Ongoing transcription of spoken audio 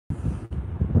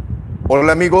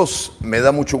Hola amigos, me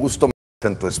da mucho gusto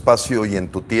en tu espacio y en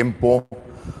tu tiempo.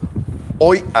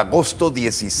 Hoy, agosto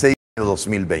 16 de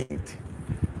 2020.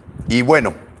 Y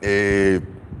bueno,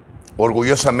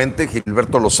 orgullosamente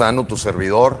Gilberto Lozano, tu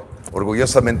servidor,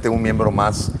 orgullosamente un miembro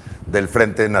más del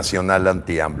Frente Nacional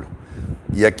Anti-AMLO.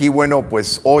 Y aquí, bueno,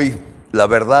 pues hoy la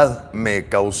verdad me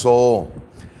causó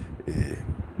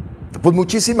pues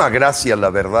muchísima gracia, la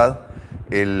verdad,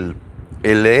 el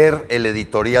leer el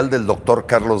editorial del doctor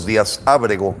Carlos Díaz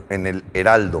Ábrego en el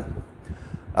Heraldo,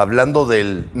 hablando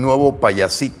del nuevo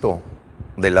payasito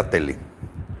de la tele.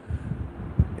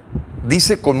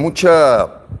 Dice con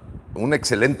una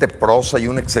excelente prosa y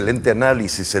un excelente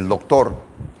análisis el doctor,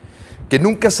 que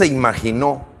nunca se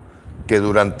imaginó que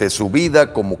durante su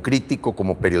vida como crítico,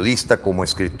 como periodista, como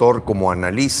escritor, como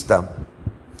analista,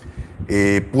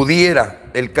 pudiera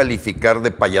él calificar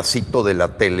de payasito de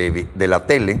la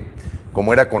tele,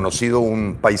 como era conocido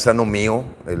un paisano mío,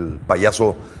 el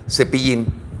payaso Cepillín,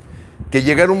 que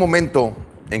llegara un momento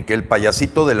en que el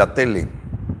payasito de la tele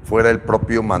fuera el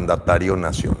propio mandatario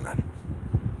nacional.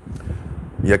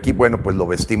 Y aquí, bueno, pues lo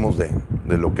vestimos de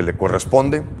lo que le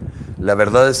corresponde. La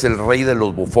verdad es el rey de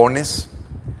los bufones,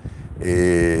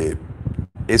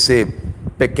 ese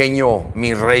pequeño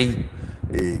mi rey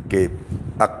que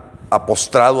ha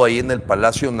postrado ahí en el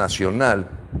Palacio Nacional,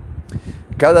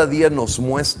 cada día nos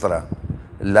muestra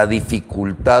la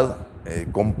dificultad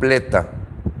completa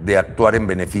de actuar en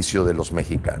beneficio de los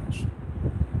mexicanos.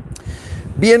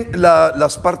 Bien,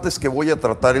 las partes que voy a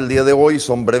tratar el día de hoy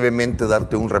son brevemente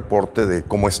darte un reporte de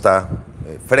cómo está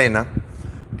Frena,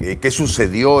 qué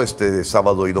sucedió este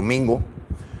sábado y domingo,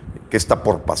 qué está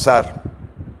por pasar,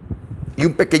 y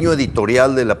un pequeño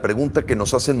editorial de la pregunta que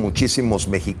nos hacen muchísimos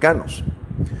mexicanos.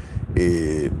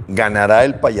 ¿Ganará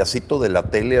el payasito de la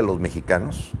tele a los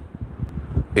mexicanos?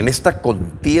 En esta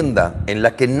contienda en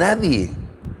la que nadie,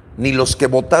 ni los que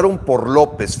votaron por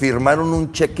López, firmaron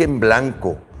un cheque en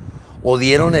blanco o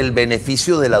dieron el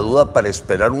beneficio de la duda para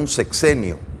esperar un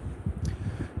sexenio,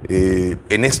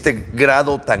 en este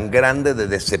grado tan grande de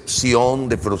decepción,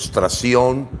 de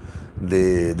frustración,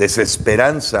 de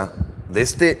desesperanza, de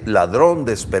este ladrón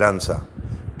de esperanza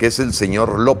que es el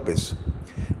señor López,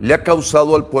 le ha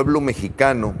causado al pueblo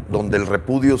mexicano, donde el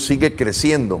repudio sigue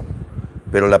creciendo,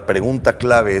 pero la pregunta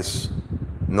clave es,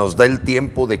 ¿nos da el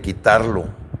tiempo de quitarlo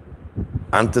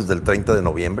antes del 30 de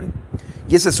noviembre?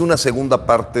 Y esa es una segunda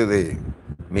parte de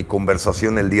mi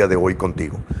conversación el día de hoy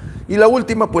contigo. Y la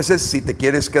última, pues, es, si te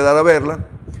quieres quedar a verla,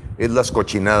 es las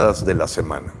cochinadas de la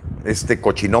semana. Este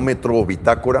cochinómetro o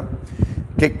bitácora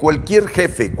que cualquier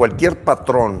jefe, cualquier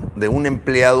patrón de un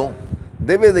empleado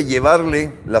debe de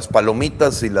llevarle las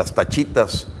palomitas y las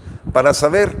tachitas para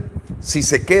saber si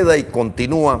se queda y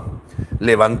continúa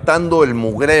levantando el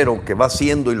mugrero que va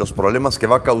haciendo y los problemas que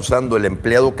va causando el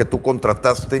empleado que tú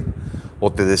contrataste,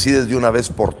 o te decides de una vez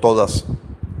por todas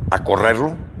a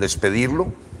correrlo,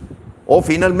 despedirlo, o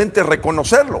finalmente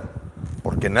reconocerlo,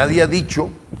 porque nadie ha dicho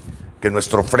que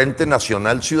nuestro Frente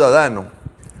Nacional Ciudadano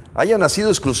haya nacido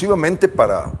exclusivamente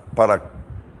para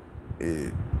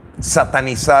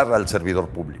satanizar al servidor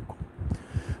público.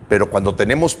 Pero cuando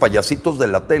tenemos payasitos de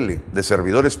la tele, de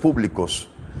servidores públicos,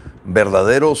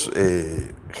 verdaderos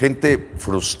gente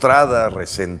frustrada,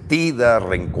 resentida,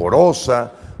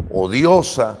 rencorosa,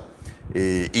 odiosa,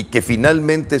 y que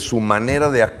finalmente su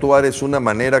manera de actuar es una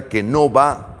manera que no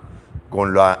va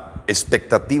con la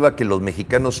expectativa que los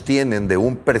mexicanos tienen de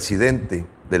un presidente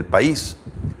del país,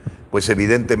 pues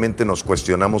evidentemente nos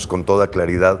cuestionamos con toda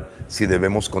claridad si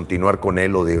debemos continuar con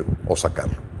él o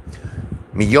sacarlo.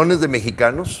 Millones de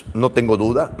mexicanos, no tengo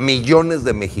duda, millones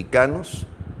de mexicanos,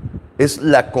 es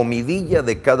la comidilla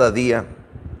de cada día,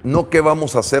 no qué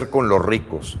vamos a hacer con los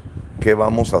ricos, qué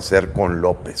vamos a hacer con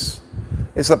López.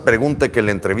 Esa pregunta que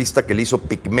la entrevista que le hizo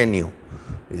Pigmenio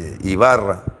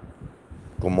Ibarra,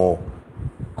 como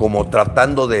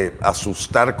tratando de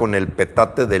asustar con el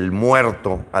petate del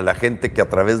muerto a la gente que a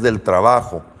través del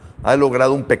trabajo ha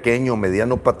logrado un pequeño o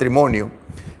mediano patrimonio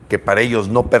que para ellos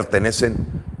no pertenecen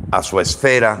a su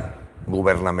esfera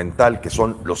gubernamental, que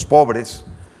son los pobres,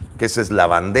 que esa es la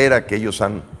bandera que ellos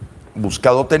han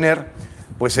buscado tener.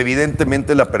 Pues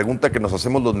evidentemente la pregunta que nos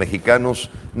hacemos los mexicanos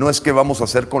no es qué vamos a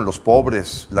hacer con los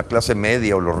pobres, la clase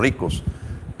media o los ricos,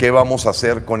 qué vamos a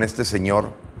hacer con este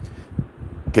señor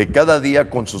que cada día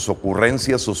con sus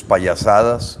ocurrencias, sus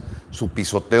payasadas, su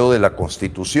pisoteo de la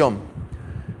Constitución,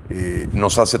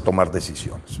 nos hace tomar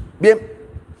decisiones. Bien,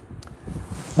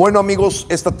 bueno amigos,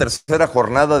 esta tercera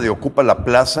jornada de Ocupa la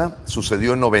Plaza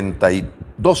sucedió en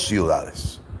 92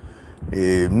 ciudades.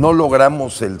 No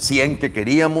logramos el 100 que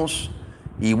queríamos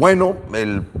y bueno,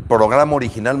 el programa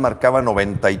original marcaba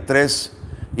 93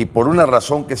 y por una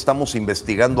razón que estamos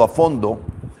investigando a fondo,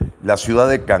 la ciudad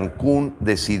de Cancún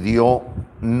decidió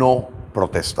no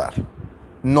protestar,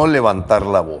 no levantar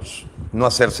la voz, no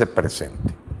hacerse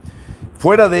presente.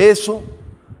 Fuera de eso,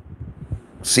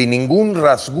 sin ningún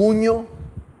rasguño,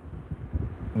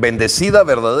 bendecida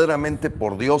verdaderamente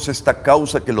por Dios esta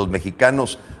causa que los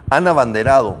mexicanos han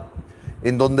abanderado,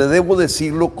 en donde debo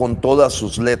decirlo con todas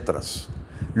sus letras,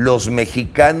 los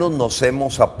mexicanos nos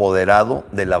hemos apoderado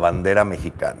de la bandera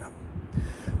mexicana.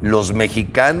 Los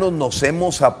mexicanos nos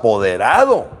hemos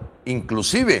apoderado,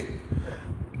 inclusive,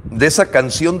 de esa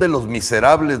canción de Los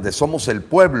Miserables de Somos el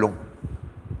Pueblo,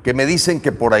 que me dicen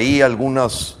que por ahí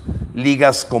algunas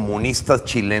ligas comunistas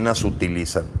chilenas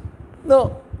utilizan.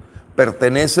 No,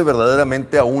 pertenece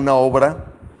verdaderamente a una obra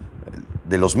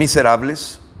de Los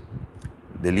Miserables,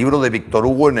 del libro de Víctor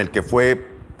Hugo, en el que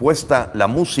fue puesta la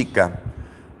música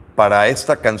para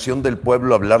esta canción del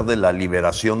pueblo hablar de la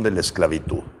liberación de la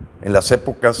esclavitud. En las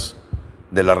épocas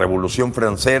de la Revolución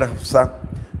Francesa,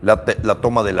 la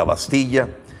toma de la Bastilla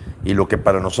y lo que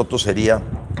para nosotros sería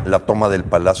la toma del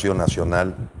Palacio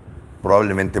Nacional,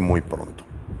 probablemente muy pronto.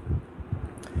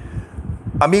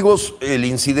 Amigos, el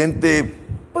incidente,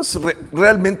 pues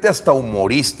realmente hasta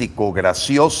humorístico,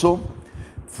 gracioso,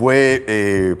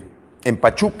 fue en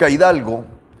Pachuca, Hidalgo,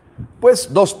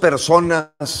 pues dos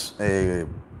personas,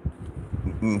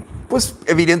 pues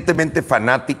evidentemente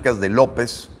fanáticas de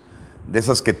López, de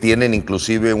esas que tienen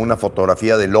inclusive una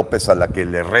fotografía de López a la que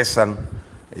le rezan,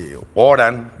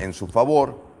 oran en su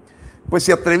favor, pues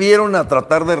se atrevieron a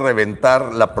tratar de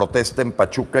reventar la protesta en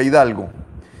Pachuca, Hidalgo,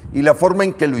 y la forma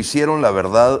en que lo hicieron, la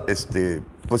verdad,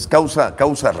 pues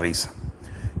causa risa.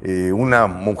 Una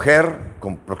mujer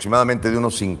con aproximadamente de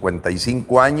unos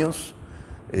 55 años,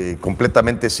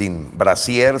 completamente sin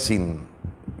brasier, sin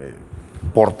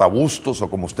portabustos o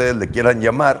como ustedes le quieran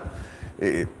llamar,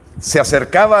 se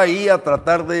acercaba ahí a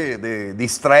tratar de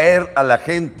distraer a la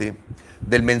gente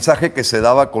del mensaje que se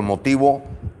daba con motivo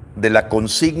de la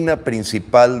consigna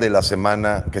principal de la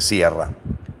semana que cierra,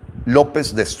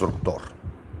 López Destructor.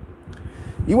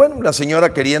 Y bueno, la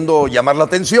señora queriendo llamar la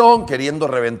atención, queriendo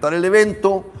reventar el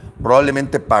evento,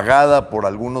 probablemente pagada por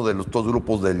alguno de los dos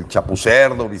grupos del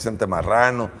Chapucerdo, Vicente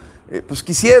Marrano, pues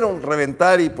quisieron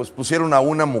reventar y pues pusieron a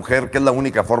una mujer, que es la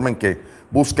única forma en que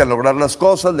buscan lograr las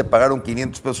cosas, le pagaron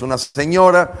 500 pesos a una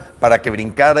señora para que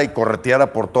brincara y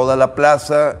correteara por toda la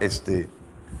plaza,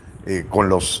 con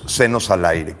los senos al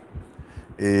aire.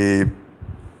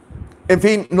 En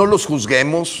fin, no los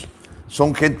juzguemos,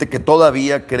 son gente que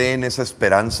todavía cree en esa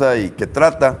esperanza y que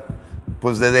trata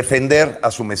pues de defender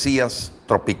a su Mesías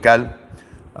tropical,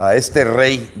 a este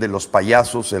rey de los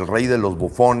payasos, el rey de los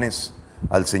bufones,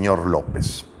 al señor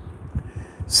López.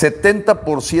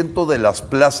 70% de las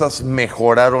plazas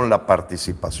mejoraron la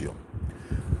participación,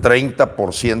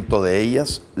 30% de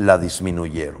ellas la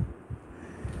disminuyeron.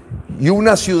 Y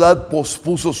una ciudad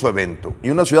pospuso su evento, y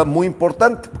una ciudad muy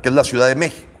importante, que es la Ciudad de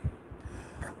México.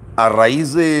 A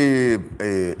raíz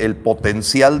de el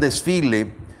potencial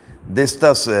desfile de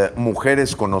estas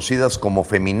mujeres conocidas como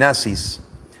feminazis,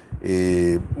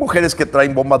 mujeres que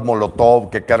traen bombas molotov,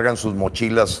 que cargan sus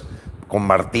mochilas con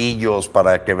martillos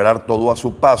para quebrar todo a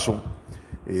su paso.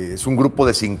 Es un grupo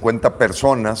de 50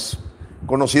 personas,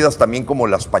 conocidas también como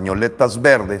las pañoletas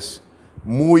verdes,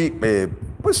 muy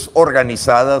pues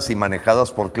organizadas y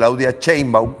manejadas por Claudia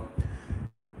Sheinbaum.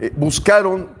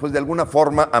 Buscaron pues de alguna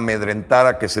forma amedrentar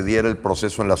a que se diera el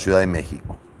proceso en la Ciudad de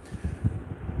México.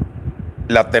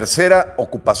 La tercera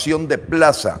ocupación de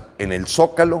plaza en el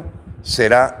Zócalo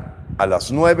será a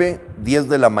las 9:10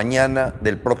 de la mañana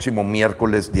del próximo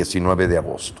miércoles 19 de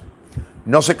agosto.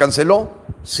 No se canceló,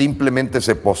 simplemente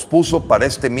se pospuso para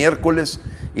este miércoles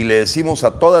y le decimos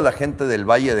a toda la gente del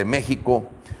Valle de México,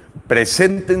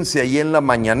 preséntense ahí en la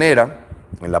mañanera,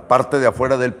 en la parte de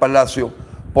afuera del Palacio,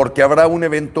 porque habrá un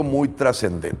evento muy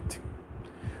trascendente.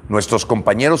 Nuestros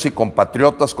compañeros y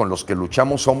compatriotas con los que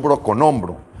luchamos hombro con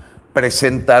hombro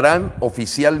presentarán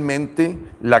oficialmente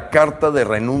la carta de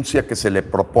renuncia que se le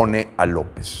propone a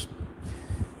López.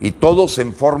 Y todos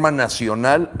en forma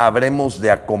nacional habremos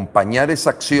de acompañar esa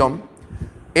acción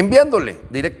enviándole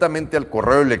directamente al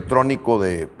correo electrónico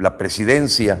de la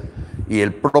presidencia y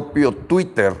el propio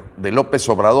Twitter de López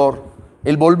Obrador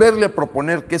el volverle a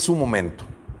proponer que es su momento,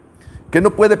 que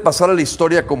no puede pasar a la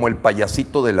historia como el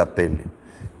payasito de la tele,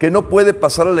 que no puede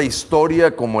pasar a la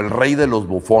historia como el rey de los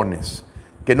bufones,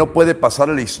 que no puede pasar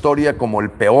a la historia como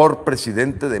el peor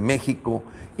presidente de México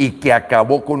y que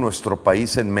acabó con nuestro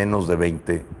país en menos de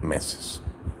 20 meses.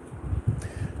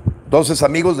 Entonces,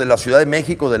 amigos de la Ciudad de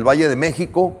México, del Valle de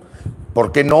México,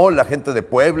 ¿por qué no la gente de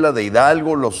Puebla, de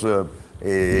Hidalgo, los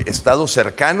estados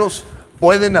cercanos?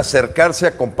 pueden acercarse a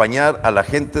acompañar a la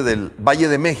gente del Valle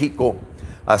de México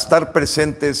a estar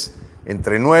presentes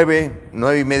entre 9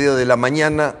 y media de la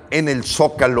mañana en el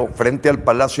Zócalo frente al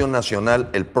Palacio Nacional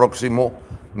el próximo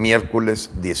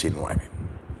miércoles 19.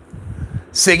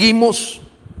 Seguimos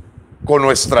con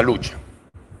nuestra lucha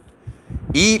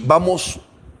y vamos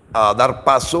a dar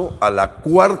paso a la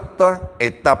cuarta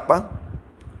etapa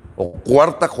o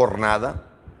cuarta jornada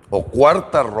o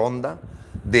cuarta ronda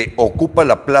de Ocupa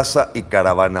la Plaza y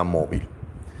Caravana Móvil.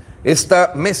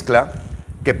 Esta mezcla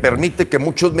que permite que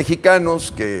muchos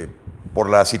mexicanos que por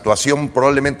la situación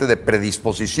probablemente de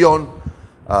predisposición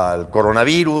al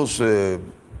coronavirus,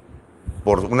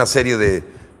 por una serie de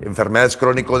enfermedades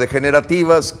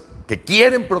crónico-degenerativas, que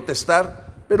quieren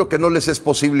protestar, pero que no les es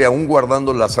posible, aún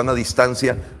guardando la sana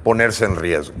distancia, ponerse en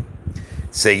riesgo.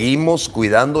 Seguimos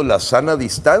cuidando la sana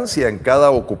distancia en cada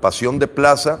ocupación de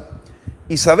plaza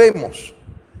y sabemos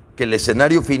que el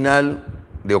escenario final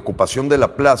de ocupación de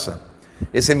la plaza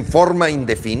es en forma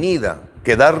indefinida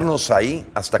quedarnos ahí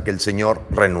hasta que el señor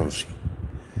renuncie.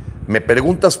 ¿Me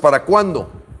preguntas para cuándo?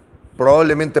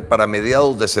 Probablemente para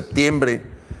mediados de septiembre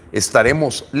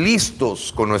estaremos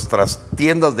listos con nuestras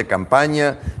tiendas de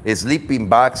campaña, sleeping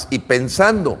bags y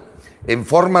pensando en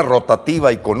forma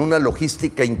rotativa y con una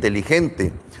logística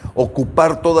inteligente,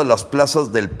 ocupar todas las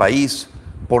plazas del país,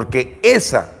 porque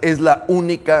esa es la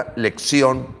única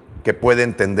lección que puede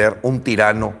entender un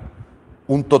tirano,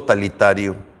 un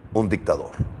totalitario, un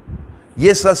dictador. Y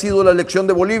esa ha sido la lección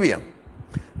de Bolivia,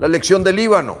 la lección de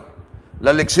Líbano,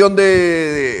 la lección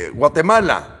de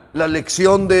Guatemala, la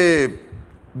lección de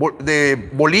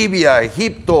Bolivia,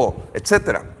 Egipto,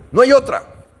 etcétera. No hay otra.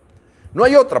 No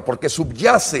hay otra, porque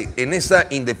subyace en esa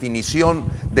indefinición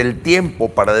del tiempo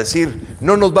para decir,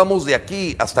 no nos vamos de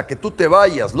aquí hasta que tú te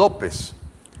vayas, López.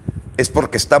 Es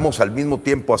porque estamos al mismo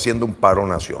tiempo haciendo un paro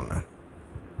nacional.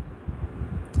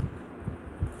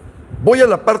 Voy a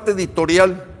la parte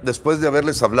editorial, después de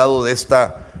haberles hablado de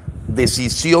esta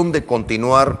decisión de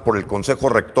continuar por el Consejo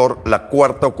Rector la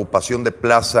cuarta ocupación de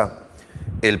plaza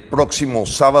el próximo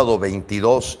sábado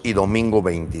 22 y domingo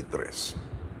 23.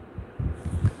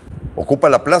 Ocupa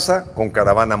la plaza con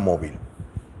caravana móvil.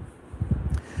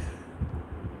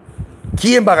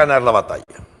 ¿Quién va a ganar la batalla?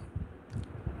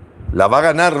 ¿La va a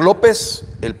ganar López,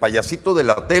 el payasito de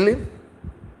la tele,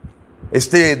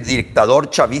 este dictador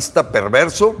chavista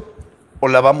perverso, o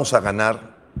la vamos a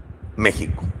ganar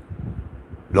México,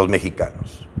 los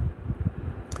mexicanos?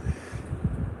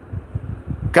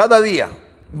 Cada día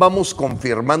vamos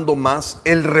confirmando más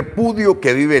el repudio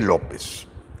que vive López.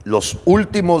 Los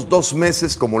últimos 2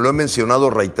 meses, como lo he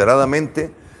mencionado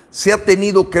reiteradamente, se ha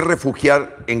tenido que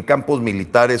refugiar en campos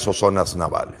militares o zonas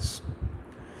navales.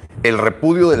 El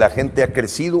repudio de la gente ha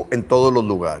crecido en todos los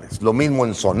lugares. Lo mismo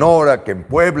en Sonora, que en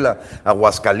Puebla,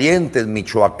 Aguascalientes,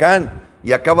 Michoacán,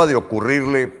 y acaba de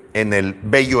ocurrirle en el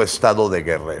bello estado de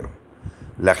Guerrero.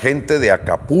 La gente de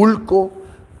Acapulco,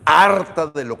 harta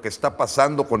de lo que está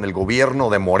pasando con el gobierno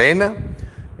de Morena,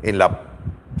 en la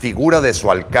figura de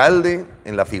su alcalde,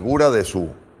 en la figura de su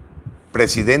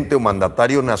presidente o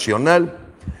mandatario nacional,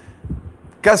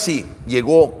 casi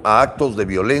llegó a actos de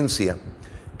violencia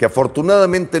que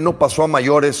afortunadamente no pasó a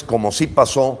mayores, como sí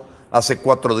pasó hace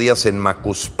 4 días en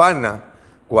Macuspana,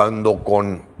 cuando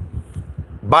con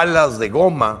balas de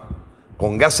goma,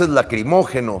 con gases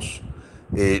lacrimógenos,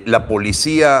 la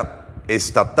policía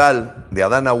estatal de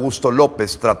Adán Augusto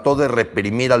López trató de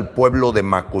reprimir al pueblo de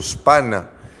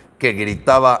Macuspana, que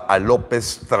gritaba a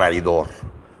López traidor.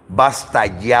 Basta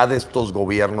ya de estos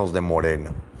gobiernos de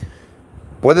Morena.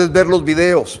 Puedes ver los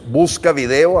videos, busca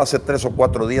video, hace 3 o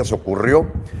 4 días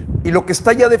ocurrió, y lo que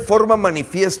está ya de forma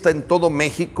manifiesta en todo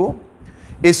México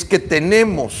es que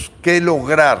tenemos que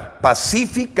lograr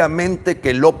pacíficamente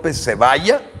que López se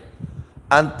vaya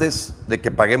antes de que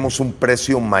paguemos un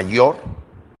precio mayor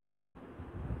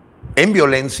en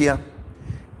violencia,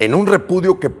 en un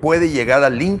repudio que puede llegar a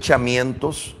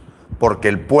linchamientos, porque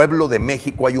el pueblo de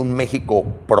México, hay un México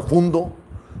profundo,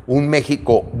 un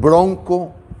México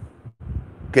bronco,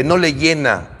 que no le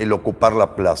llena el ocupar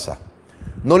la plaza,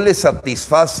 no le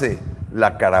satisface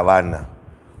la caravana.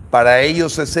 Para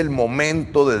ellos es el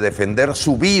momento de defender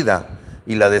su vida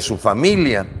y la de su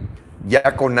familia,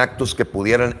 ya con actos que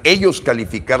pudieran ellos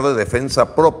calificar de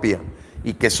defensa propia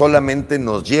y que solamente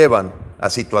nos llevan a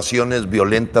situaciones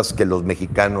violentas que los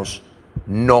mexicanos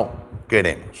no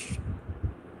queremos.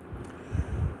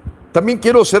 También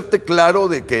quiero hacerte claro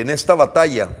de que en esta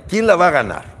batalla, ¿quién la va a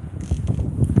ganar?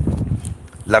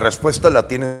 La respuesta la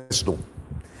tienes tú.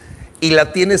 Y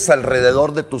la tienes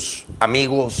alrededor de tus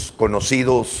amigos,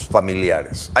 conocidos,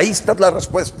 familiares. Ahí está la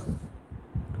respuesta.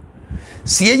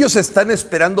 Si ellos están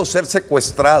esperando ser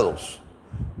secuestrados,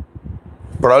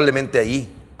 probablemente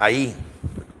ahí,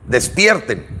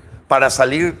 despierten para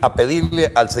salir a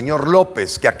pedirle al señor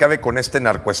López que acabe con este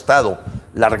narcoestado,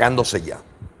 largándose ya.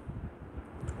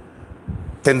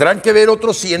 Tendrán que ver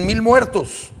otros 100,000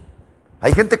 muertos.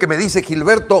 Hay gente que me dice,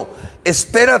 Gilberto,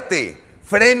 espérate,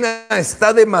 frena,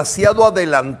 está demasiado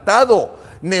adelantado.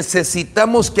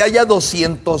 Necesitamos que haya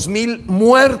 200,000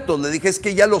 muertos. Le dije, es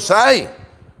que ya los hay.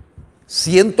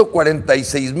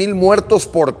 146,000 muertos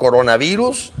por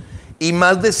coronavirus y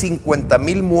más de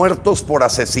 50,000 muertos por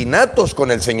asesinatos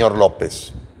con el señor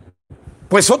López.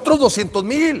 Pues otros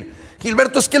 200,000.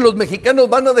 Gilberto, es que los mexicanos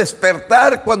van a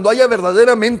despertar cuando haya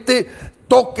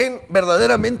toquen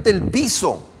verdaderamente el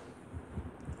piso.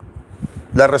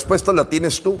 La respuesta la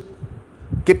tienes tú.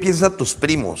 ¿Qué piensan tus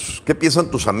primos? ¿Qué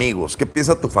piensan tus amigos? ¿Qué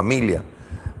piensa tu familia?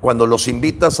 Cuando los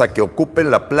invitas a que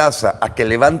ocupen la plaza, a que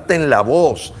levanten la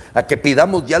voz, a que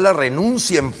pidamos ya la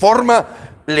renuncia en forma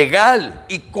legal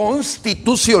y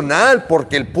constitucional,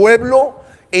 porque el pueblo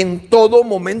en todo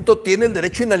momento tiene el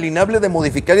derecho inalienable de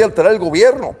modificar y alterar el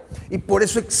gobierno. Y por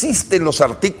eso existe en los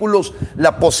artículos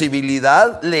la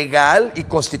posibilidad legal y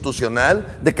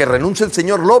constitucional de que renuncie el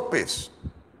señor López.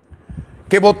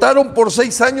 Que votaron por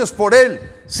 6 años por él,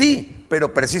 sí,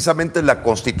 pero precisamente la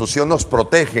Constitución nos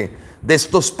protege de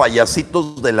estos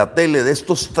payasitos de la tele, de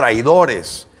estos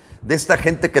traidores, de esta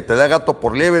gente que te da gato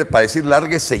por liebre para decir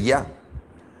lárguese ya.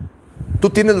 Tú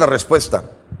tienes la respuesta.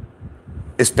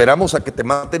 ¿Esperamos a que te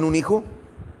maten un hijo?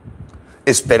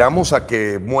 ¿Esperamos a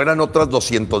que mueran otras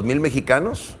 200,000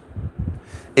 mexicanos?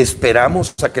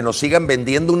 ¿Esperamos a que nos sigan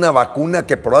vendiendo una vacuna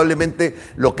que probablemente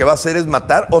lo que va a hacer es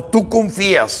matar? ¿O tú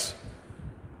confías?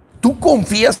 ¿Tú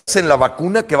confías en la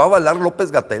vacuna que va a avalar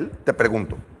López-Gatell? Te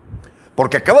pregunto.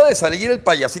 Porque acaba de salir el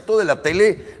payasito de la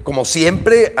tele, como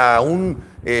siempre, a una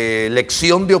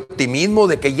lección de optimismo,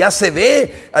 de que ya se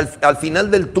ve al final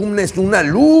del túnel una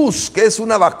luz, que es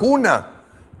una vacuna.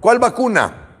 ¿Cuál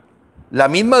vacuna? ¿La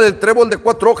misma del trébol de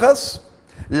 4 hojas?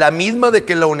 ¿La misma de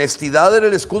que la honestidad era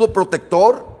el escudo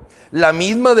protector? ¿La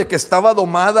misma de que estaba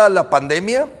domada la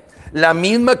pandemia? ¿La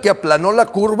misma que aplanó la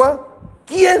curva?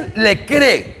 ¿Quién le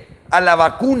cree a la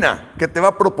vacuna que te va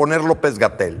a proponer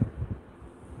López-Gatell?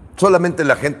 Solamente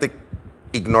la gente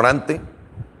ignorante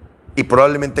y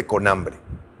probablemente con hambre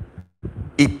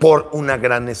y por una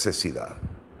gran necesidad,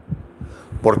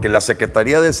 porque la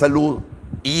Secretaría de Salud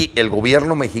y el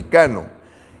gobierno mexicano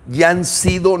ya han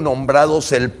sido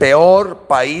nombrados el peor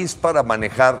país para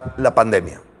manejar la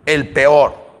pandemia, el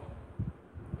peor,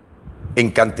 en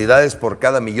cantidades por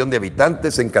cada millón de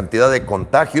habitantes, en cantidad de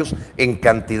contagios, en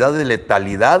cantidad de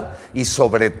letalidad y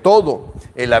sobre todo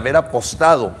el haber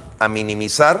apostado a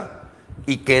minimizar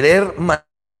y querer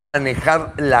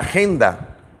manejar la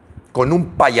agenda con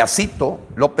un payasito,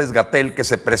 López-Gatell, que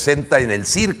se presenta en el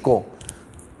circo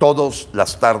todas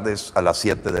las tardes a las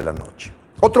 7 de la noche.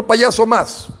 Otro payaso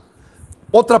más,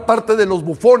 otra parte de los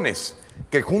bufones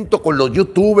que junto con los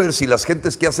youtubers y las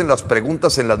gentes que hacen las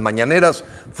preguntas en las mañaneras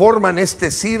forman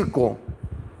este circo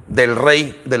del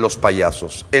rey de los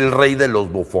payasos, el rey de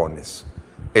los bufones,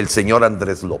 el señor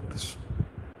Andrés López.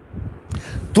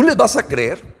 ¿Tú les vas a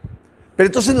creer? Pero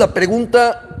entonces la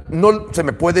pregunta no se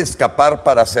me puede escapar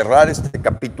para cerrar este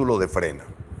capítulo de Frena.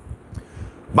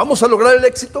 ¿Vamos a lograr el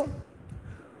éxito?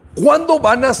 ¿Cuándo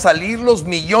van a salir los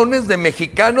millones de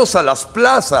mexicanos a las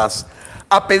plazas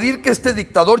a pedir que este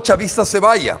dictador chavista se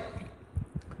vaya?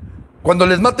 Cuando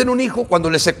les maten un hijo, cuando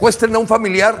les secuestren a un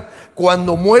familiar,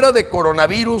 cuando muera de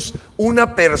coronavirus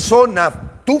una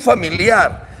persona, tu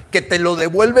familiar, que te lo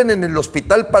devuelven en el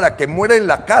hospital para que muera en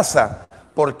la casa,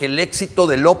 porque el éxito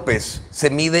de López se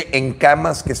mide en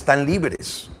camas que están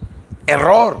libres.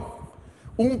 Error,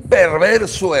 un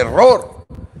perverso error,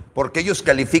 porque ellos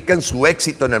califican su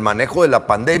éxito en el manejo de la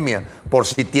pandemia por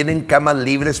si tienen camas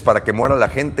libres para que muera la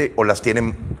gente o las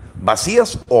tienen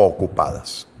vacías o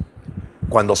ocupadas.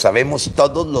 Cuando sabemos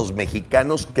todos los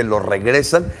mexicanos que los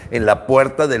regresan en la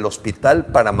puerta del hospital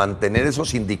para mantener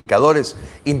esos indicadores,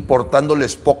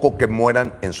 importándoles poco que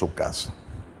mueran en su casa.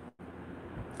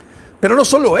 Pero no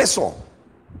solo eso.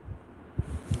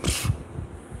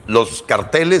 Los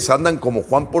carteles andan como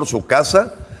Juan por su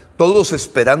casa, todos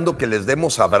esperando que les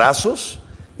demos abrazos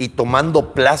y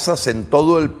tomando plazas en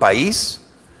todo el país,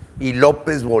 y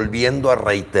López volviendo a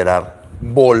reiterar,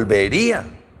 volvería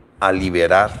a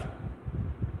liberar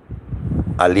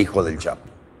al hijo del Chapo.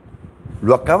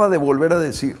 Lo acaba de volver a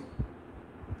decir.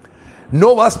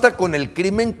 No basta con el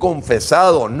crimen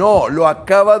confesado, no, lo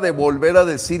acaba de volver a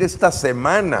decir esta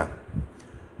semana.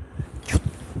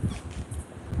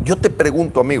 Yo te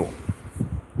pregunto, amigo,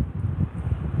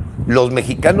 Los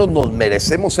mexicanos nos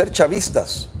merecemos ser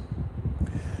chavistas.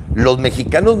 Los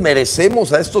mexicanos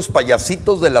merecemos a estos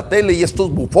payasitos de la tele y estos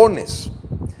bufones.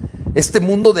 Este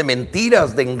mundo de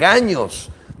mentiras, de engaños,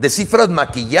 de cifras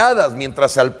maquilladas,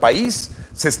 mientras al país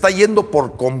se está yendo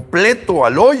por completo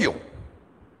al hoyo.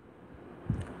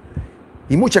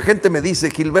 Y mucha gente me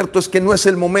dice, Gilberto, es que no es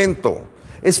el momento.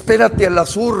 Espérate a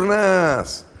las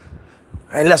urnas.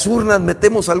 En las urnas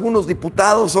metemos a algunos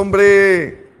diputados,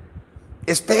 hombre.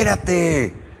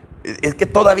 Espérate. Es que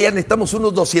todavía necesitamos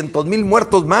unos 200,000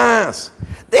 muertos más.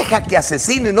 Deja que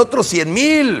asesinen otros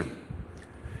 100,000.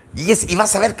 Y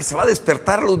vas a ver que se va a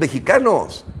despertar a los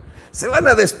mexicanos. Se van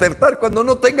a despertar cuando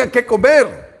no tengan qué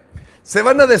comer. Se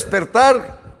van a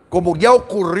despertar como ya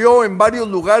ocurrió en varios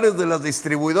lugares de las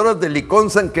distribuidoras de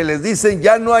Liconsan, que les dicen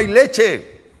ya no hay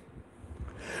leche.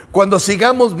 Cuando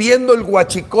sigamos viendo el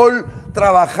huachicol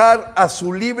trabajar a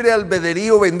su libre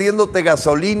albedrío vendiéndote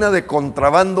gasolina de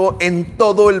contrabando en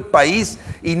todo el país,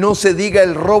 y no se diga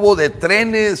el robo de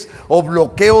trenes o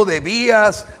bloqueo de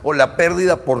vías o la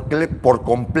pérdida por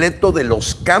completo de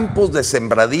los campos de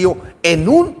sembradío en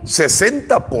un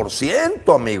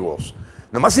 60%, amigos.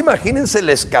 Nomás imagínense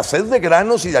la escasez de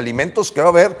granos y de alimentos que va a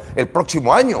haber el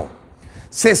próximo año.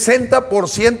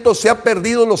 60% se ha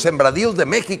perdido los sembradíos de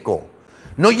México.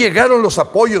 No llegaron los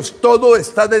apoyos, todo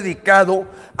está dedicado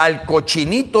al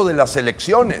cochinito de las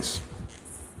elecciones.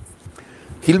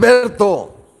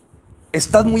 Gilberto,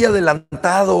 estás muy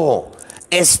adelantado.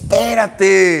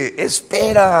 Espérate,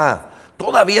 espera.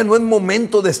 Todavía no es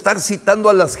momento de estar citando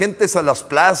a las gentes a las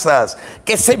plazas.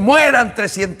 Que se mueran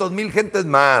 300,000 gentes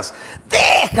más.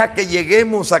 Deja que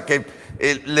lleguemos a que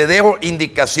le dé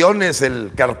indicaciones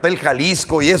el cartel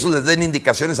Jalisco y eso les den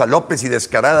indicaciones a López y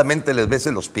descaradamente les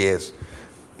bese los pies.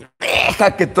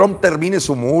 Deja que Trump termine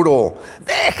su muro.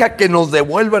 Deja que nos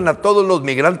devuelvan a todos los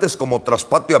migrantes como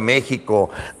traspatio a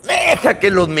México. Deja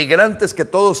que los migrantes que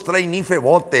todos traen IFE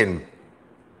voten.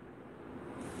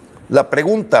 La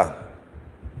pregunta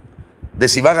de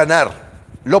si va a ganar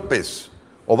López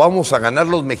o vamos a ganar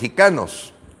los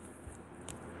mexicanos,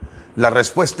 la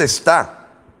respuesta está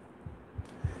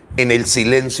en el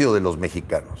silencio de los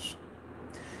mexicanos,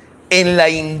 en la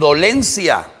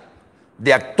indolencia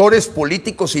de actores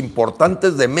políticos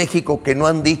importantes de México que no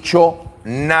han dicho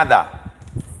nada.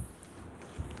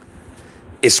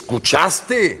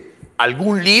 ¿Escuchaste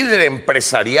algún líder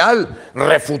empresarial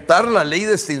refutar la ley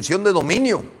de extinción de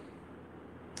dominio?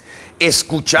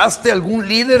 ¿Escuchaste algún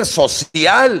líder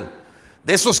social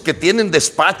de esos que tienen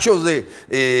despachos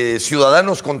de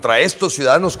ciudadanos contra esto,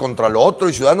 ciudadanos contra lo otro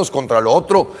y ciudadanos contra lo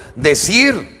otro,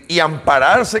 decir y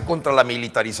ampararse contra la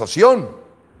militarización?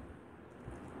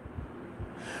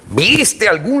 ¿Viste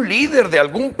algún líder de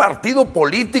algún partido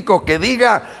político que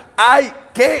diga hay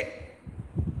que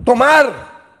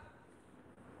tomar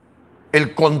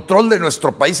el control de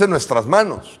nuestro país en nuestras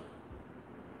manos?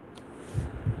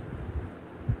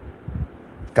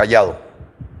 Callado.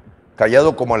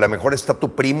 Callado como a lo mejor está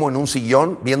tu primo en un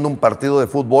sillón viendo un partido de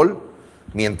fútbol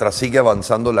mientras sigue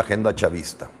avanzando la agenda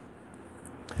chavista.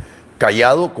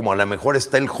 Callado como a lo mejor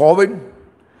está el joven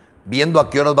viendo a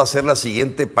qué horas va a ser la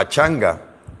siguiente pachanga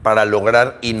para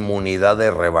lograr inmunidad de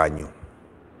rebaño.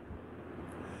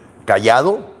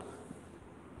 Callado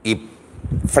y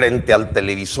frente al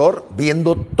televisor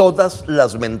viendo todas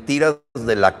las mentiras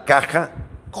de la caja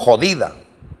jodida,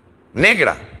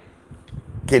 negra,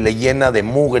 que le llena de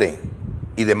mugre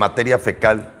y de materia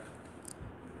fecal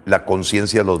la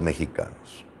conciencia de los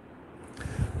mexicanos.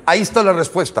 Ahí está la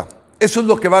respuesta. Eso es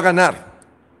lo que va a ganar.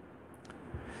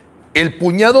 El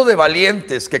puñado de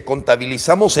valientes que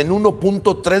contabilizamos en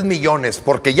 1.3 millones,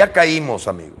 porque ya caímos,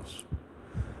 amigos.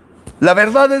 La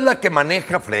verdad es la que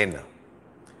maneja frena.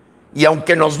 Y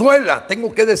aunque nos duela,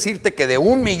 tengo que decirte que de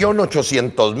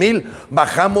 1.800.000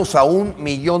 bajamos a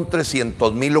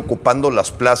 1.300.000 ocupando las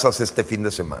plazas este fin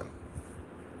de semana.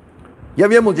 Ya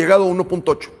habíamos llegado a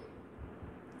 1.8.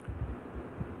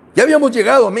 Ya habíamos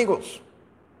llegado, amigos.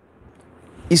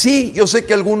 Y sí, yo sé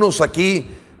que algunos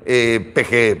aquí,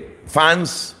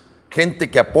 fans, gente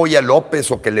que apoya a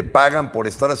López o que le pagan por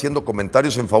estar haciendo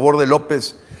comentarios en favor de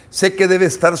López, sé que debe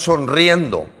estar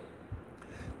sonriendo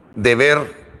de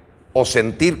ver o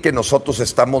sentir que nosotros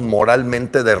estamos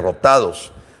moralmente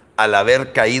derrotados al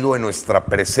haber caído en nuestra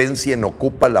presencia en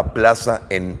Ocupa la Plaza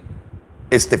en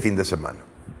este fin de semana.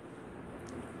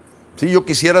 Sí, yo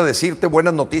quisiera decirte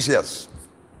buenas noticias.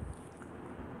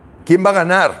 ¿Quién va a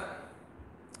ganar?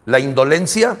 ¿La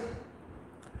indolencia?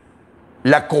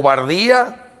 ¿La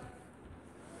cobardía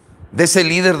de ese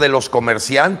líder de los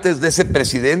comerciantes, de ese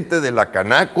presidente de la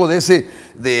Canaco,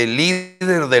 del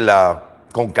líder de la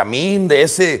Concamín, de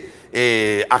ese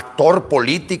actor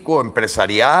político,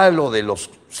 empresarial o de los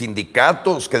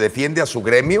sindicatos que defiende a su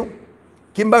gremio,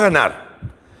 ¿quién va a ganar?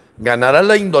 ¿Ganará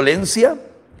la indolencia,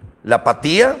 la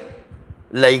apatía,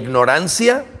 la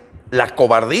ignorancia, la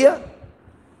cobardía?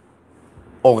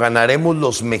 ¿O ganaremos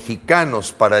los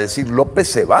mexicanos para decir López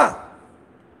se va?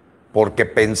 Porque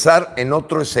pensar en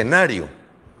otro escenario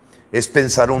es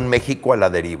pensar un México a la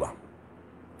deriva.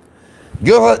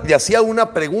 Yo le hacía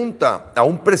una pregunta a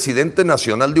un presidente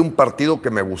nacional de un partido que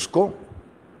me buscó.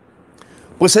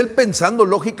 Pues él pensando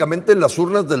lógicamente en las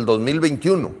urnas del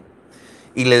 2021.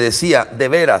 Y le decía, de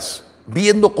veras,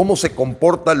 viendo cómo se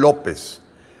comporta López,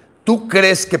 ¿tú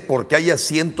crees que porque haya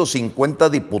 150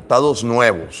 diputados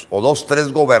nuevos o 2,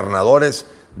 3 gobernadores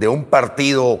de un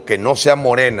partido que no sea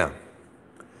Morena,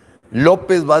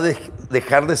 López va a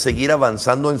dejar de seguir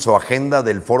avanzando en su agenda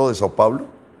del Foro de Sao Paulo?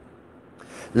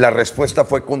 La respuesta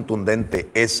fue contundente,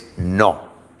 es no.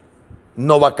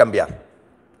 No va a cambiar.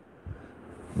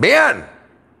 Vean,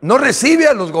 no recibe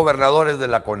a los gobernadores de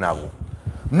la CONAGUA.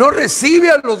 No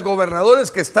recibe a los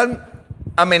gobernadores que están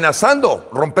amenazando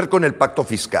romper con el pacto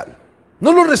fiscal.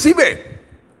 No lo recibe.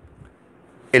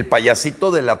 El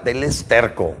payasito de la tele es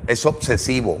terco, es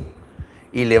obsesivo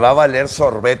y le va a valer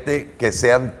sorbete que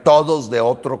sean todos de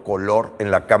otro color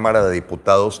en la Cámara de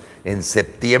Diputados en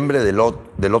septiembre del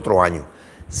otro año.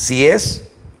 Si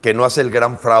es que no hace el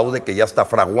gran fraude que ya está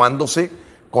fraguándose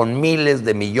con miles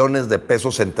de millones de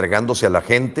pesos entregándose a la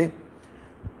gente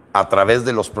a través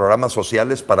de los programas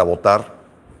sociales para votar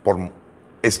por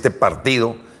este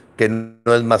partido que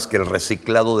no es más que el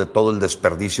reciclado de todo el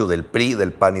desperdicio del PRI,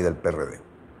 del PAN y del PRD.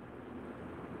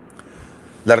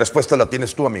 La respuesta la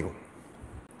tienes tú, amigo.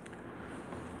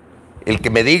 El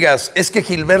que me digas, es que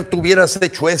Gilberto hubieras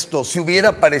hecho esto, si hubiera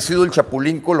aparecido el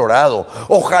Chapulín Colorado,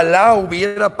 ojalá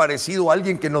hubiera aparecido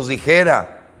alguien que nos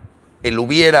dijera, el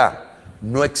hubiera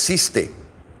no existe,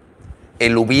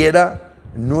 el hubiera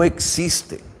no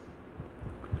existe.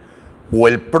 O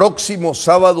el próximo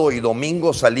sábado y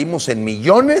domingo salimos en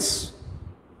millones,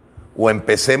 o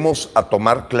empecemos a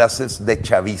tomar clases de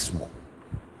chavismo.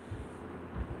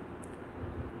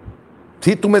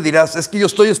 Sí, tú me dirás, es que yo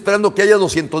estoy esperando que haya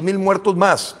 200,000 muertos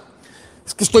más.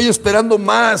 Es que estoy esperando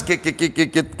más,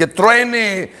 que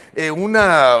truene un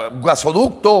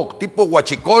gasoducto tipo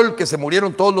Huachicol, que se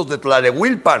murieron todos los de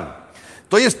Tlalewilpan.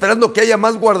 Estoy esperando que haya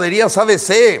más guarderías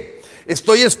ABC.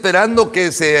 Estoy esperando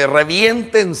que se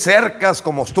revienten cercas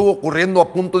como estuvo ocurriendo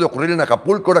a punto de ocurrir en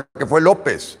Acapulco, ahora que fue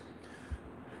López.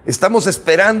 Estamos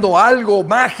esperando algo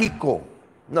mágico.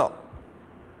 No.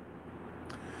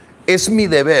 Es mi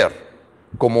deber,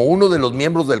 como uno de los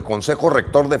miembros del Consejo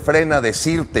Rector de Frena,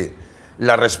 decirte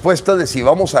la respuesta de si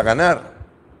vamos a ganar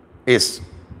es,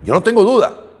 yo no tengo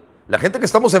duda, la gente que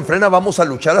estamos en Frena vamos a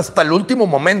luchar hasta el último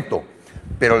momento,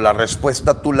 pero la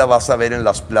respuesta tú la vas a ver en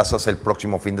las plazas el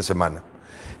próximo fin de semana,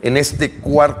 en esta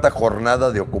cuarta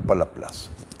jornada de Ocupa la Plaza.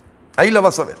 Ahí la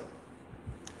vas a ver.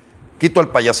 Quito al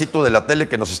payasito de la tele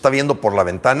que nos está viendo por la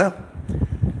ventana.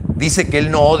 Dice que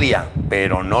él no odia,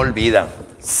 pero no olvida.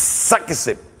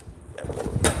 Sáquese.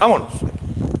 Vámonos.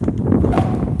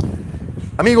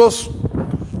 Amigos,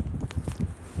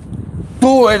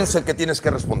 tú eres el que tienes que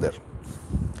responder.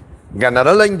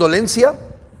 ¿Ganará la indolencia,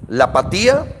 la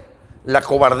apatía, la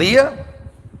cobardía?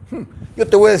 Yo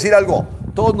te voy a decir algo,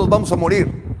 todos nos vamos a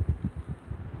morir.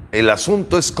 El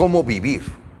asunto es cómo vivir.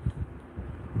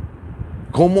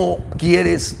 ¿Cómo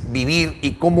quieres vivir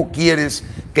y cómo quieres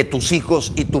que tus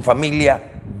hijos y tu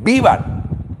familia vivan?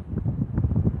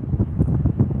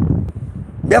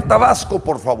 Ve a Tabasco,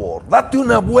 por favor. Date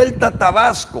una vuelta a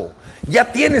Tabasco. Ya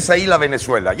tienes ahí la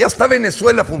Venezuela. Ya está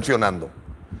Venezuela funcionando.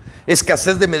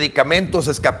 Escasez de medicamentos,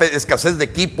 escasez de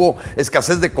equipo,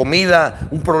 escasez de comida,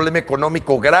 un problema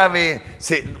económico grave,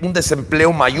 un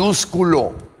desempleo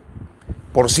mayúsculo.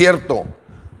 Por cierto,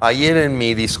 ayer en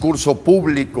mi discurso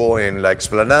público en la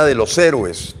explanada de los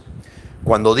héroes,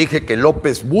 cuando dije que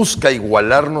López busca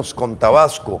igualarnos con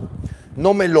Tabasco,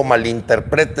 no me lo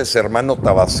malinterpretes, hermano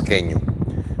tabasqueño.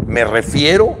 Me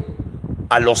refiero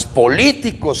a los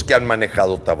políticos que han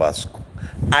manejado Tabasco,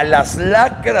 a las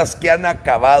lacras que han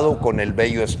acabado con el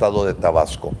bello estado de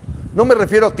Tabasco. No me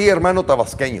refiero a ti, hermano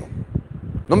tabasqueño.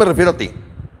 No me refiero a ti.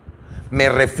 Me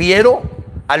refiero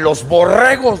a los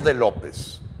borregos de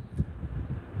López,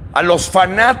 a los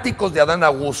fanáticos de Adán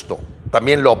Augusto,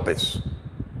 también López,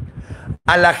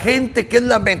 a la gente que es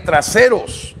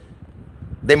lametraceros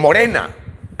de Morena,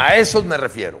 a esos me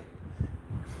refiero.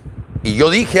 Y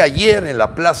yo dije ayer en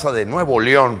la plaza de Nuevo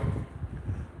León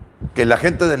que la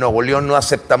gente de Nuevo León no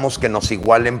aceptamos que nos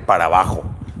igualen para abajo.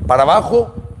 Para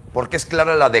abajo porque es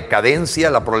clara la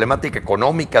decadencia, la problemática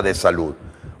económica de salud.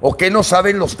 ¿O qué no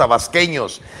saben los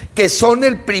tabasqueños? Que son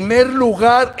el primer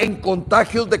lugar en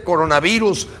contagios de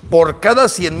coronavirus por cada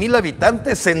 100,000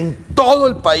 habitantes en todo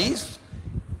el país.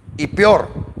 Y peor,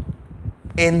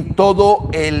 en todo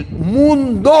el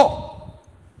mundo.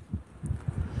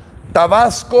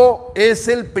 Tabasco es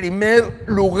el primer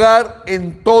lugar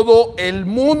en todo el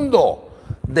mundo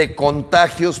de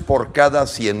contagios por cada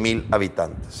 100,000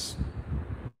 habitantes.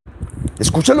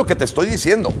 Escucha lo que te estoy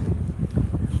diciendo.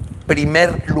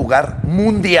 Primer lugar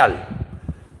mundial.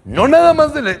 No nada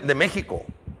más de México,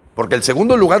 porque el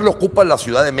segundo lugar lo ocupa la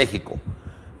Ciudad de México.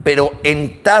 Pero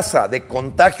en tasa de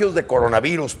contagios de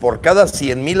coronavirus por cada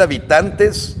 100,000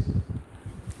 habitantes,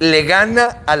 le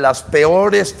gana a las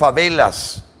peores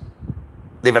favelas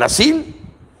de Brasil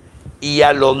y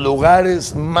a los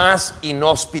lugares más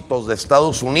inhóspitos de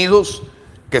Estados Unidos,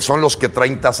 que son los que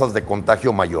traen tasas de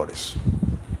contagio mayores.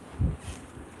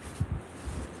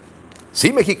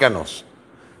 Sí, mexicanos.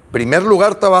 Primer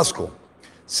lugar, Tabasco.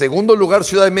 Segundo lugar,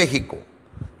 Ciudad de México.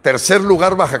 Tercer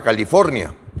lugar, Baja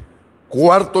California.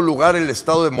 Cuarto lugar, el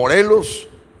estado de Morelos.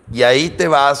 Y ahí te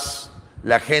vas,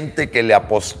 la gente que le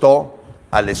apostó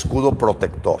al escudo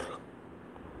protector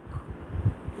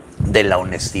de la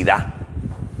honestidad.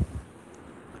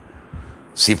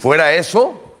 Si fuera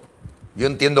eso, yo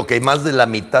entiendo que más de la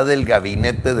mitad del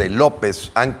gabinete de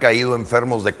López han caído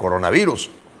enfermos de coronavirus.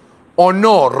 ¿O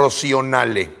no, Rocío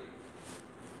Nale?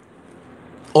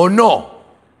 ¿O no,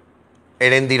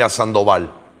 Heréndira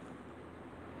Sandoval?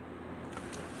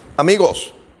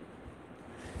 Amigos,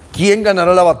 ¿quién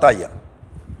ganará la batalla?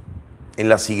 En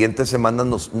las siguientes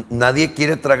semanas nadie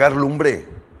quiere tragar lumbre.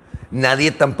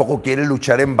 Nadie tampoco quiere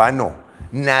luchar en vano.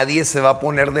 Nadie se va a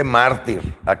poner de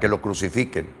mártir a que lo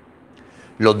crucifiquen.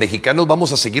 Los mexicanos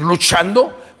vamos a seguir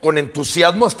luchando con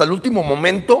entusiasmo hasta el último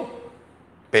momento,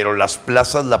 pero las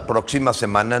plazas la próxima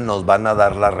semana nos van a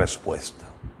dar la respuesta.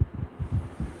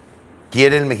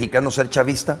 ¿Quiere el mexicano ser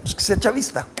chavista? Pues que sea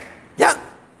chavista. Ya,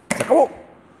 se acabó.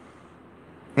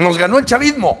 ¿Nos ganó el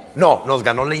chavismo? No, nos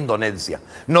ganó la indolencia.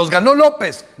 ¿Nos ganó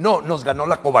López? No, nos ganó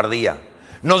la cobardía.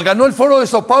 ¿Nos ganó el Foro de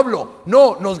Sao Paulo?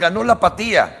 No, nos ganó la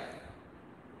apatía.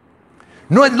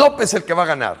 No es López el que va a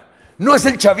ganar. No es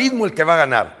el chavismo el que va a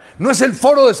ganar. No es el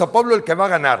Foro de Sao Paulo el que va a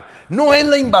ganar. No es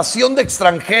la invasión de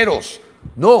extranjeros.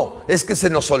 No, es que se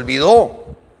nos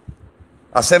olvidó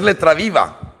hacer letra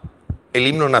viva el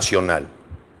himno nacional.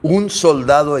 Un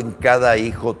soldado en cada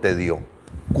hijo te dio.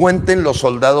 Cuenten los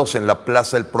soldados en la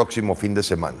plaza el próximo fin de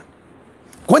semana.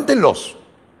 Cuéntenlos.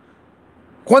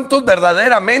 ¿Cuántos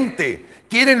verdaderamente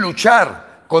quieren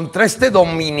luchar contra este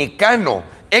dominicano,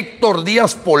 Héctor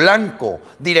Díaz Polanco,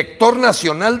 director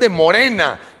nacional de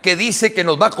Morena, que dice que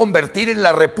nos va a convertir en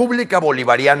la República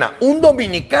Bolivariana? Un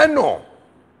dominicano.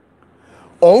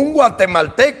 O un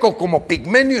guatemalteco como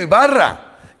Pigmenio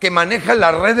Ibarra, que maneja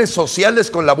las redes sociales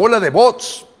con la bola de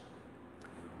bots.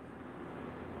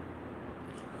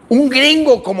 Un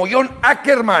gringo como John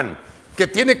Ackerman, que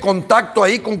tiene contacto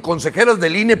ahí con consejeras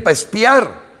del INE para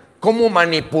espiar cómo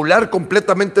manipular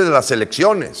completamente de las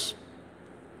elecciones.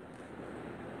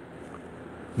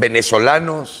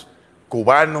 Venezolanos,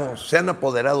 cubanos se han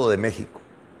apoderado de México.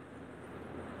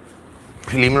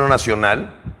 El himno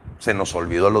nacional se nos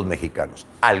olvidó a los mexicanos.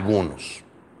 Algunos.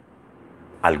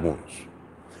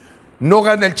 No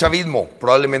gana el chavismo,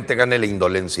 probablemente gane la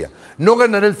indolencia. No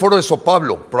ganará el Foro de Sao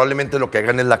Paulo, probablemente lo que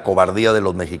gane es la cobardía de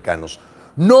los mexicanos.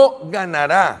 No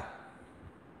ganará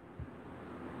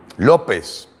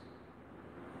López,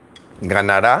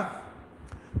 ganará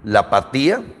la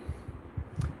apatía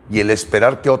y el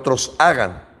esperar que otros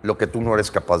hagan lo que tú no eres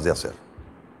capaz de hacer.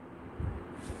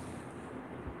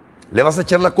 ¿Le vas a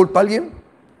echar la culpa a alguien?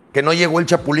 ¿Que no llegó el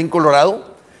Chapulín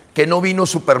Colorado? ¿Que no vino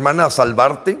Superman a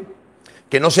salvarte?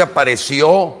 ¿Que no se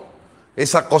apareció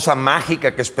esa cosa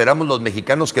mágica que esperamos los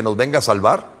mexicanos que nos venga a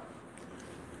salvar?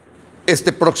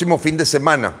 Este próximo fin de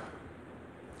semana,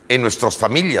 en nuestras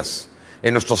familias,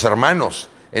 en nuestros hermanos,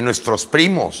 en nuestros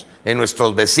primos, en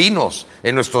nuestros vecinos,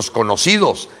 en nuestros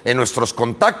conocidos, en nuestros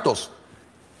contactos,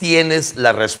 tienes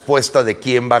la respuesta de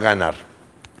quién va a ganar.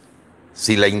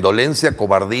 Si la indolencia,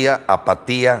 cobardía,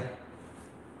 apatía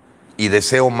y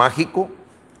deseo mágico,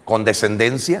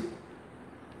 condescendencia,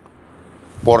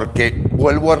 porque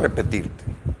vuelvo a repetirte,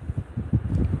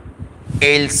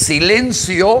 el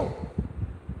silencio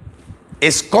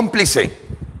es cómplice.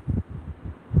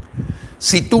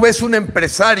 Si tú ves un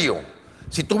empresario,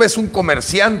 si tú ves un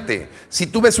comerciante, si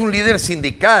tú ves un líder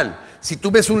sindical, si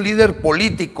tú ves un líder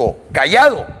político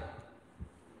callado,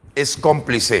 es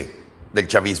cómplice del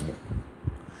chavismo,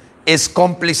 es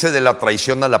cómplice de la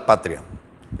traición a la patria,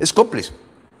 es cómplice.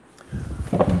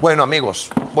 Bueno,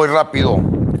 amigos, voy rápido.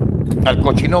 al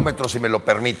cochinómetro, si me lo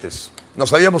permites.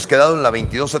 Nos habíamos quedado en la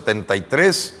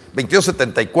 2273,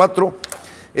 2274,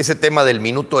 ese tema del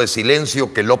minuto de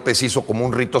silencio que López hizo como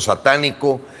un rito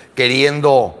satánico,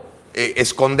 queriendo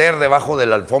esconder debajo de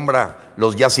la alfombra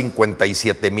los ya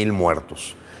 57,000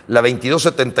 muertos. La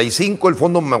 2275, el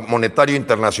Fondo Monetario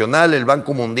Internacional, el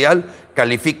Banco Mundial,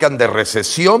 califican de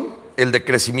recesión el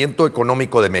decrecimiento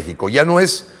económico de México. Ya no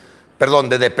es, perdón,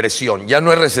 de depresión, ya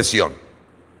no es recesión,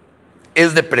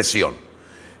 es depresión.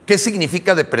 ¿Qué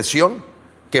significa depresión?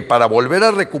 Que para volver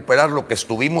a recuperar lo que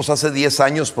estuvimos hace 10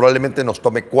 años, probablemente nos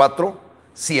tome 4,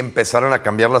 si empezaran a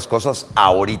cambiar las cosas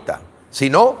ahorita. Si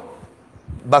no,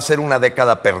 va a ser una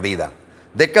década perdida.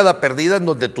 Década perdida en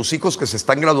donde tus hijos que se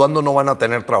están graduando no van a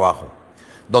tener trabajo,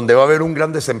 donde va a haber un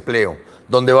gran desempleo,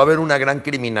 donde va a haber una gran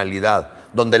criminalidad,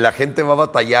 donde la gente va a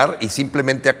batallar y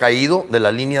simplemente ha caído de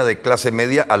la línea de clase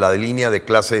media a la línea de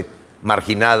clase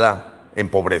marginada en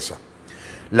pobreza.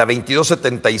 La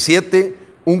 2277,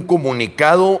 un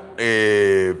comunicado,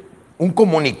 un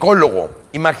comunicólogo.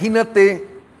 Imagínate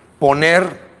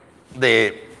poner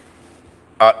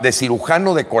de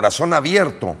cirujano de corazón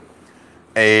abierto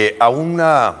a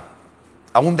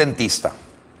un dentista.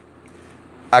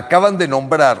 Acaban de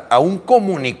nombrar a un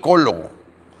comunicólogo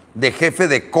de jefe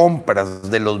de compras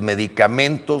de los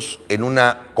medicamentos en un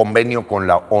convenio con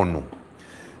la ONU.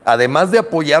 Además de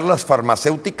apoyar las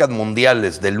farmacéuticas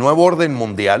mundiales del nuevo orden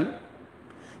mundial,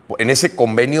 en ese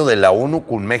convenio de la ONU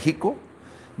con México,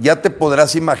 ya te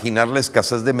podrás imaginar la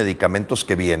escasez de medicamentos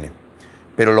que viene.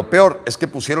 Pero lo peor es que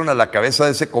pusieron a la cabeza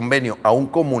de ese convenio a un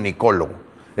comunicólogo.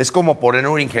 Es como poner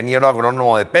un ingeniero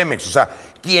agrónomo de Pemex. O sea,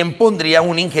 ¿quién pondría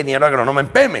un ingeniero agrónomo en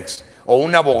Pemex? O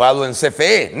un abogado en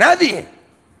CFE. ¡Nadie!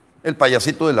 El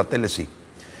payasito de la tele sí.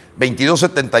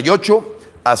 2278,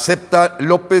 acepta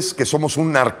López que somos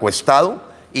un narcoestado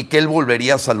y que él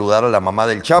volvería a saludar a la mamá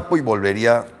del Chapo y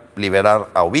volvería a liberar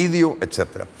a Ovidio,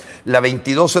 etc. La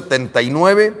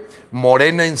 2279,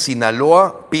 Morena en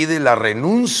Sinaloa pide la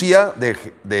renuncia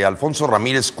de Alfonso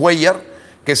Ramírez Cuellar,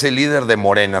 que es el líder de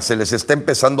Morena. Se les está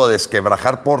empezando a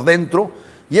desquebrajar por dentro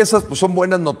y esas pues, son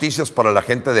buenas noticias para la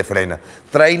gente de Frena.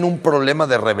 Traen un problema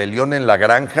de rebelión en la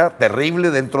granja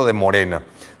terrible dentro de Morena.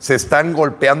 Se están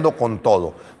golpeando con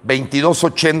todo.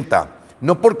 2280,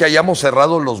 no porque hayamos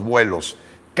cerrado los vuelos,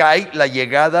 cae la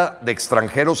llegada de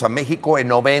extranjeros a México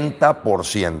en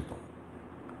 90%.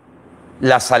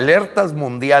 Las alertas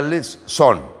mundiales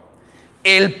son: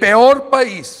 el peor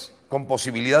país con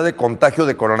posibilidad de contagio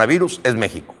de coronavirus es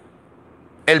México.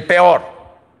 El peor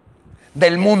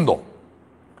del mundo.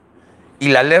 Y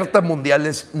la alerta mundial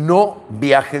es: no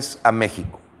viajes a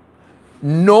México.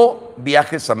 No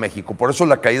viajes a México. Por eso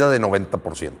la caída de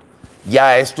 90%.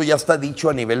 Ya esto ya está dicho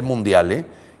a nivel mundial, ¿eh?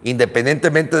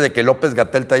 Independientemente de que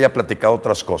López-Gatell te haya platicado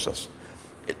otras cosas.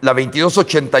 La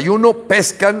 2281,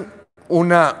 pescan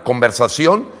una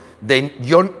conversación de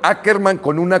John Ackerman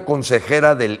con una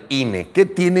consejera del INE. ¿Qué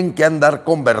tienen que andar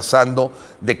conversando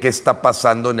de qué está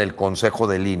pasando en el consejo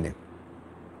del INE?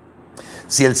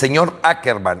 Si el señor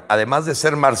Ackerman, además de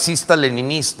ser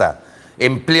marxista-leninista,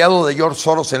 empleado de George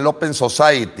Soros en Open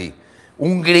Society,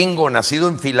 un gringo nacido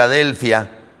en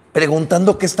Filadelfia,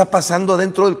 preguntando qué está pasando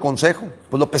dentro del consejo,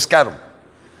 pues lo pescaron.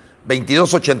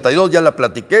 2282, ya la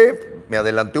platiqué, me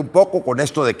adelanté un poco con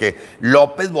esto de que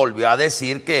López volvió a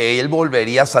decir que él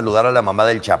volvería a saludar a la mamá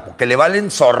del Chapo, que le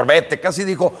valen sorbete, casi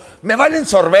dijo, me valen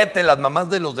sorbete las mamás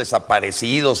de los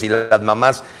desaparecidos y las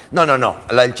mamás, no,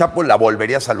 la del Chapo la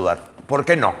volvería a saludar, ¿por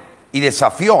qué no? Y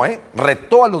desafió,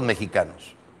 retó a los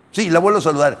mexicanos, sí, la vuelvo a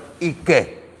saludar, ¿y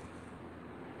qué?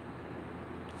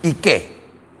 ¿Y qué?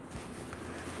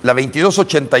 La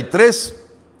 2283,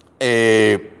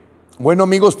 bueno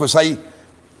amigos, pues hay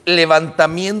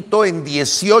levantamiento en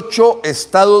 18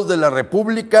 estados de la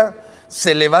República,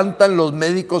 se levantan los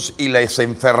médicos y las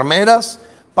enfermeras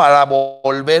para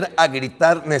volver a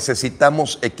gritar,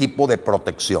 necesitamos equipo de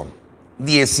protección.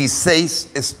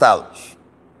 16 estados.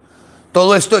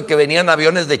 Todo esto de que venían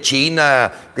aviones de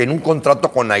China, en un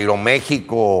contrato con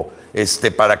Aeroméxico,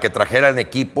 para que trajeran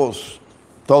equipos,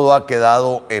 todo ha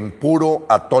quedado en puro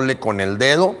atole con el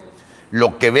dedo.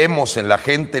 Lo que vemos en la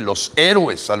gente, los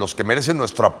héroes a los que merecen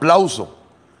nuestro aplauso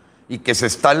y que se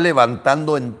están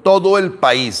levantando en todo el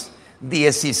país,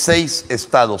 16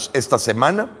 estados esta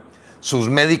semana, sus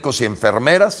médicos y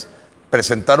enfermeras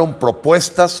presentaron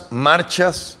propuestas,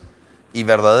 marchas y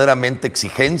verdaderamente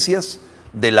exigencias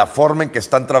de la forma en que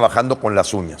están trabajando con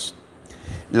las uñas.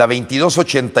 La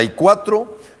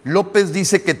 2284, López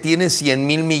dice que tiene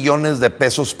 100,000 millones de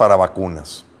pesos para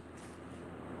vacunas.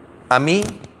 A mí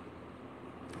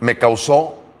me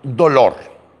causó dolor.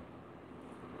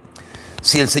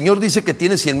 Si el señor dice que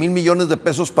tiene 100 mil millones de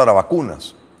pesos para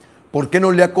vacunas, ¿por qué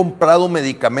no le ha comprado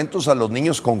medicamentos a los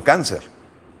niños con cáncer?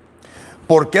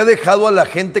 ¿Por qué ha dejado a la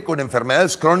gente con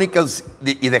enfermedades crónicas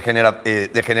y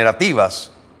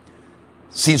degenerativas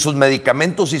sin sus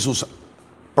medicamentos y sus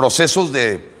procesos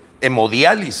de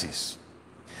hemodiálisis?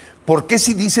 ¿Por qué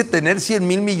si dice tener 100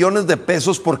 mil millones de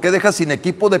pesos, por qué deja sin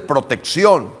equipo de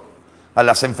protección a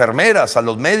las enfermeras, a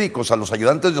los médicos, a los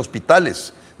ayudantes de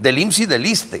hospitales, del IMSS y del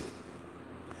ISSSTE?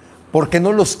 Porque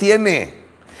no los tiene.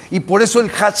 Y por eso el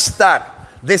hashtag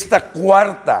de esta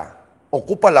cuarta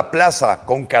Ocupa la Plaza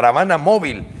con caravana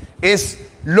móvil es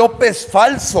López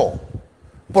falso,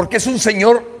 porque es un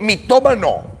señor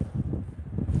mitómano.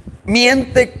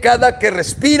 Miente cada que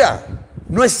respira.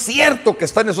 No es cierto que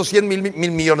están esos 100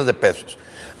 mil millones de pesos,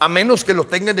 a menos que lo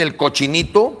tenga en el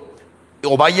cochinito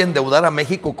o vaya a endeudar a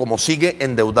México como sigue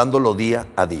endeudándolo día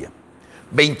a día.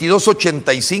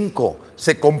 2285,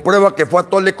 se comprueba que fue a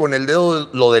tole con el dedo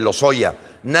lo de Lozoya.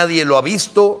 Nadie lo ha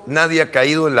visto, nadie ha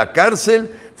caído en la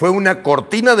cárcel. Fue una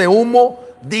cortina de humo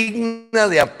digna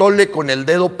de atole con el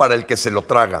dedo para el que se lo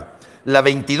traga. La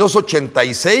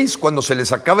 2286, cuando se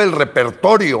les acaba el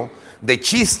repertorio de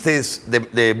chistes,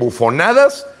 de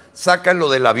bufonadas, sacan lo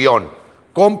del avión.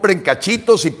 Compren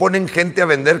cachitos y ponen gente a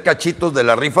vender cachitos de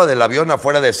la rifa del avión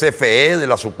afuera de CFE, de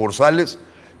las sucursales.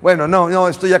 Bueno, no,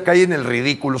 esto ya cae en el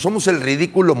ridículo. Somos el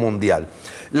ridículo mundial.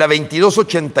 La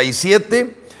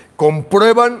 2287,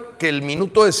 comprueban que el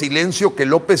minuto de silencio que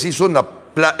López hizo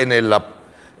en el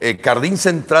jardín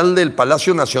central del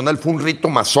Palacio Nacional fue un rito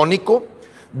masónico,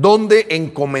 donde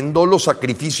encomendó los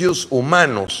sacrificios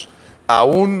humanos a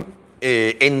una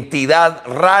entidad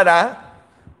rara,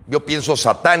 yo pienso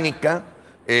satánica,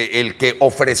 el que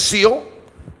ofreció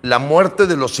la muerte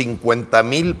de los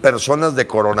 50,000 personas de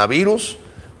coronavirus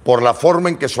por la forma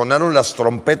en que sonaron las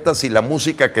trompetas y la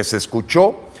música que se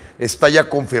escuchó, está ya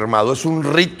confirmado. Es un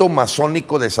rito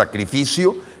masónico de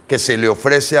sacrificio que se le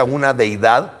ofrece a una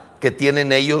deidad que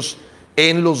tienen ellos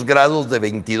en los grados de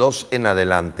 22 en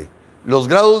adelante. Los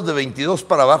grados de 22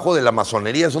 para abajo de la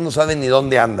masonería, eso no saben ni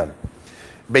dónde andan.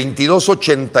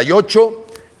 2288,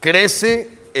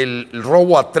 crece el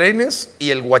robo a trenes y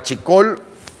el huachicol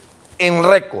en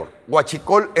récord.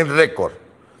 Huachicol en récord.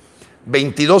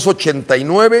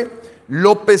 2289,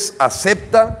 López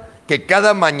acepta que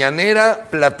cada mañanera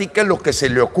platica lo que se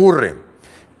le ocurre,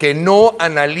 que no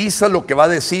analiza lo que va a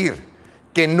decir,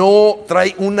 que no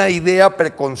trae una idea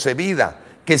preconcebida,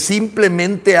 que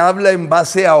simplemente habla en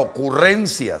base a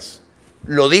ocurrencias.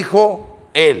 Lo dijo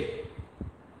él.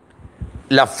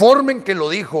 La forma en que lo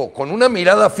dijo, con una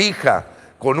mirada fija,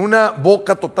 con una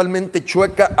boca totalmente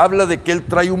chueca, habla de que él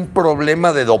trae un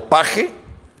problema de dopaje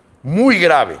muy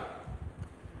grave.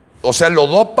 O sea, lo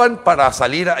dopan para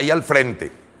salir ahí al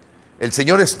frente. El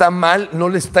señor está mal, no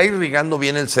le está irrigando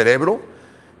bien el cerebro.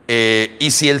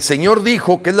 Y si el señor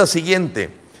dijo, que es la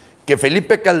siguiente, que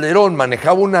Felipe Calderón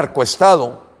manejaba un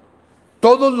narcoestado,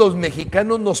 todos los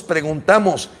mexicanos nos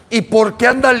preguntamos, ¿y por qué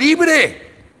anda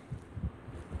libre?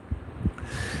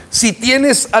 Si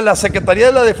tienes a la Secretaría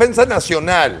de la Defensa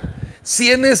Nacional,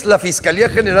 tienes la Fiscalía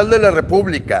General de la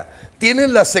República, tienes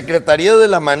la Secretaría de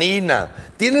la Marina,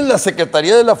 tienes la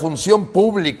Secretaría de la Función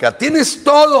Pública, tienes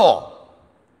todo.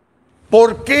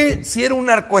 ¿Por qué, si era un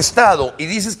narcoestado y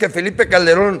dices que Felipe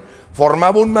Calderón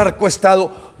formaba un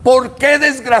narcoestado, por qué,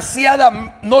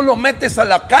 desgraciada, no lo metes a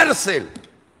la cárcel?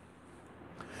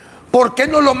 ¿Por qué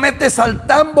no lo metes al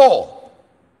tambo?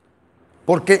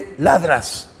 Porque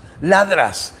ladras,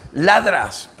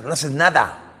 pero no haces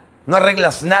nada, no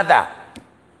arreglas nada.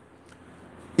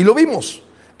 Y lo vimos.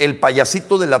 El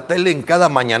payasito de la tele en cada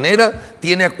mañanera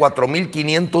tiene a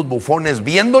 4,500 bufones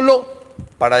viéndolo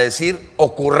para decir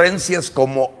ocurrencias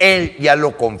como él ya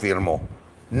lo confirmó.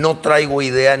 No traigo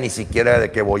idea ni siquiera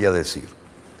de qué voy a decir.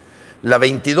 La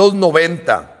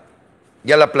 2290,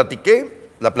 ya la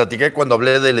platiqué cuando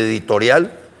hablé del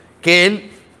editorial, que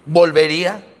él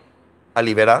volvería a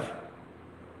liberar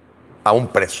a un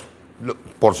preso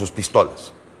por sus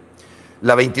pistolas.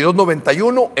 La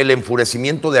 2291, el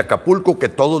enfurecimiento de Acapulco, que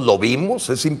todos lo vimos,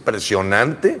 es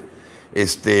impresionante.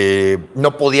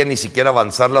 No podía ni siquiera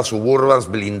avanzar las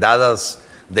suburbas blindadas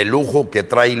de lujo que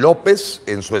trae López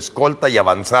en su escolta y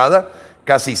avanzada,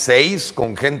 casi 6,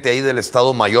 con gente ahí del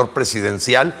Estado Mayor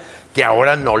Presidencial, que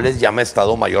ahora no les llama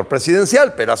Estado Mayor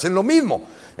Presidencial, pero hacen lo mismo,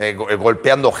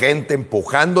 golpeando gente,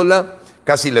 empujándola,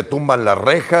 casi le tumban las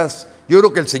rejas. Yo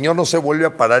creo que el señor no se vuelve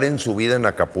a parar en su vida en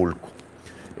Acapulco.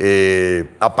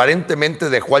 Aparentemente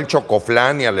dejó al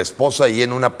chocoflán y a la esposa ahí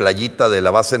en una playita de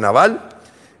la base naval.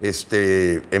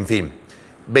 En fin,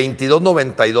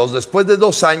 2292. Después de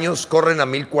 2 años corren a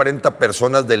 1040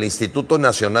 personas del Instituto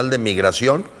Nacional de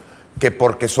Migración que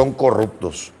porque son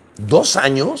corruptos. 2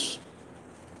 años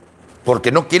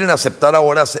porque no quieren aceptar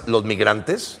ahora los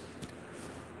migrantes,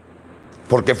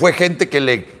 porque fue gente que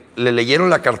le leyeron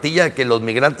la cartilla de que los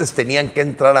migrantes tenían que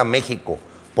entrar a México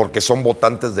porque son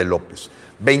votantes de López.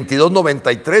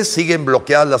 2293, siguen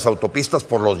bloqueadas las autopistas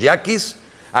por los yaquis.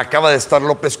 Acaba de estar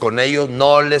López con ellos,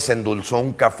 no les endulzó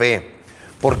un café.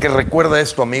 Porque recuerda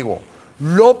esto, amigo,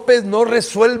 López no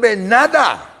resuelve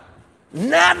nada,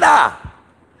 nada.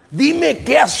 Dime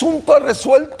qué asunto ha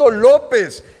resuelto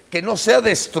López que no sea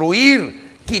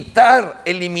destruir, quitar,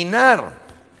 eliminar.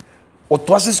 ¿O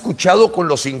tú has escuchado con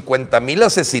los 50,000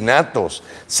 asesinatos,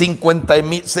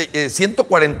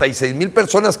 146,000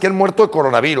 personas que han muerto de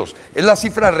coronavirus? Es la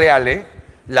cifra real,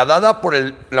 la dada por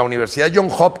la Universidad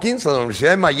Johns Hopkins, la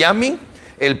Universidad de Miami,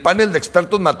 el panel de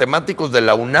expertos matemáticos de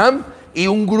la UNAM y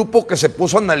un grupo que se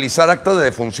puso a analizar acta de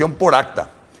defunción por acta.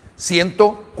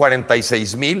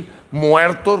 146,000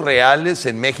 muertos reales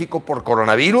en México por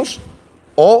coronavirus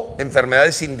o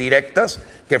enfermedades indirectas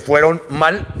que fueron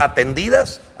mal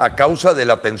atendidas a causa de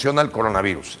la atención al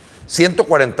coronavirus.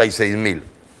 146,000.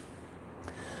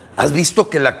 ¿Has visto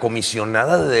que la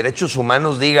comisionada de derechos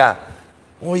humanos diga,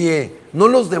 oye, no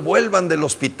los devuelvan del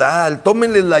hospital,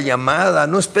 tómenles la llamada,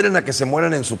 no esperen a que se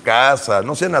mueran en su casa,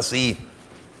 no sean así?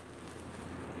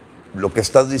 Lo que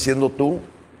estás diciendo tú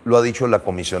lo ha dicho la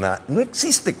comisionada. No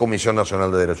existe Comisión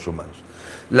Nacional de Derechos Humanos.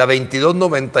 La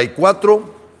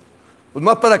 2294, pues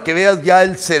más para que veas ya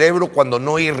el cerebro cuando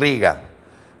no irriga,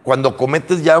 cuando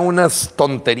cometes ya unas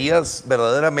tonterías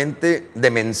verdaderamente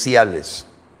demenciales.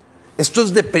 Esto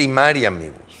es de primaria,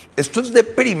 amigos. Esto es de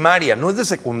primaria, no es de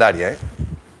secundaria,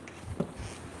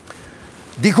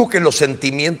 Dijo que los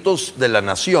sentimientos de la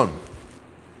nación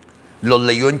los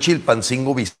leyó en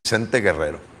Chilpancingo Vicente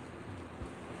Guerrero.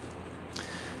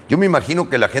 Yo me imagino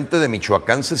que la gente de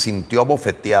Michoacán se sintió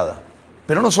abofeteada,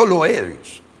 pero no solo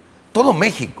ellos, todo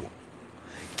México.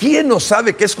 ¿Quién no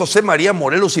sabe que es José María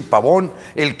Morelos y Pavón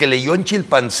el que leyó en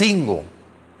Chilpancingo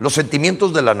los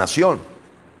sentimientos de la nación?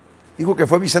 Dijo que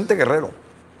fue Vicente Guerrero.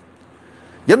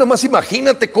 Ya nomás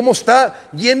imagínate cómo está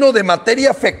lleno de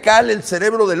materia fecal el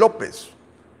cerebro de López.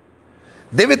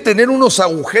 Debe tener unos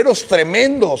agujeros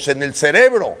tremendos en el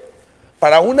cerebro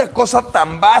para una cosa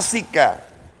tan básica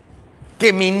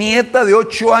que mi nieta de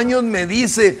 8 años me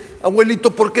dice,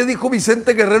 abuelito, ¿por qué dijo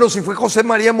Vicente Guerrero si fue José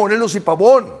María Morelos y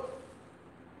Pavón?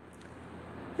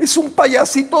 Es un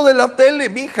payasito de la tele,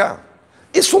 mija.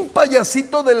 Es un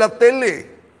payasito de la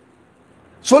tele.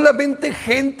 Solamente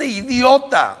gente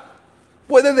idiota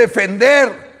puede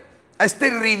defender a este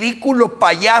ridículo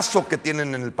payaso que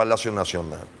tienen en el Palacio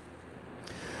Nacional.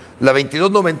 La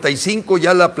 2295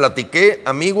 ya la platiqué,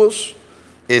 amigos.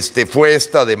 Fue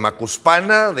esta de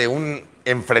Macuspana, de un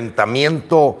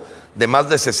enfrentamiento de más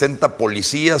de 60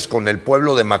 policías con el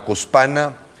pueblo de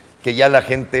Macuspana, que ya la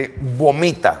gente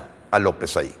vomita a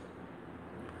López ahí.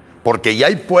 Porque ya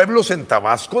hay pueblos en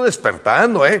Tabasco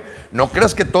despertando, No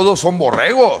creas que todos son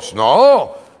borregos,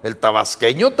 no. El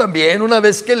tabasqueño también, una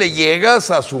vez que le llegas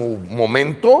a su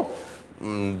momento,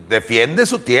 defiende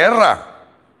su tierra.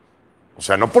 O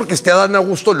sea, no porque esté Adán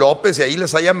Augusto López y ahí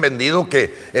les hayan vendido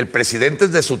que el presidente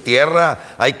es de su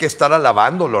tierra, hay que estar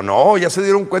alabándolo. No, ya se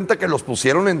dieron cuenta que los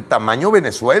pusieron en tamaño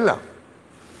Venezuela.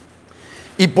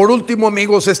 Y por último,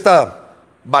 amigos, esta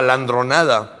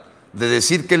balandronada de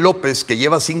decir que López, que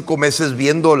lleva 5 meses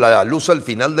viendo la luz al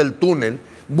final del túnel,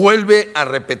 vuelve a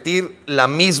repetir la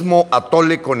mismo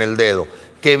atole con el dedo,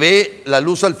 que ve la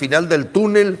luz al final del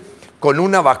túnel con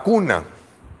una vacuna.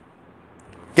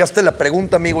 Que hazte la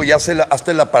pregunta, amigo, y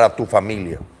háztela para tu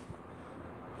familia.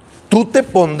 ¿Tú te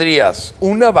pondrías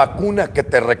una vacuna que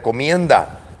te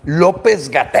recomienda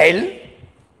López-Gatell?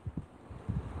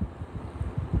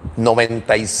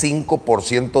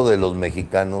 95% de los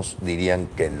mexicanos dirían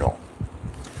que no.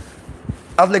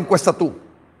 Haz la encuesta tú.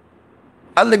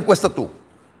 Haz la encuesta tú.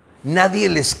 Nadie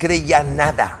les cree ya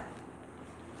nada.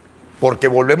 Porque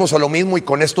volvemos a lo mismo y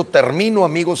con esto termino,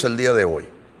 amigos, el día de hoy.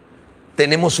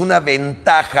 Tenemos una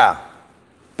ventaja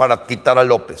para quitar a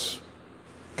López.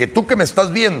 Que tú que me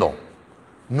estás viendo,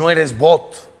 no eres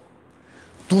bot.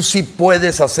 Tú sí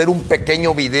puedes hacer un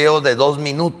pequeño video de 2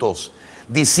 minutos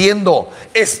diciendo,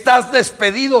 estás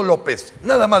despedido, López.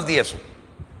 Nada más di eso.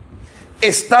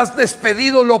 Estás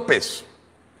despedido, López.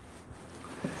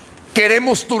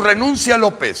 Queremos tu renuncia,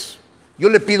 López. Yo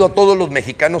le pido a todos los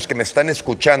mexicanos que me están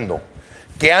escuchando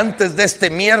que antes de este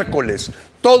miércoles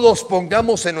todos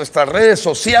pongamos en nuestras redes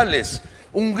sociales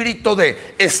un grito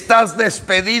de estás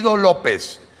despedido,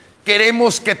 López.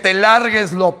 Queremos que te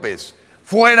largues, López.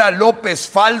 Fuera López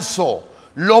falso,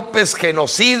 López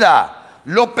genocida,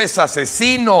 López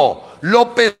asesino,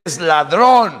 López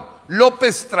ladrón,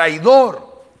 López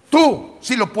traidor. Tú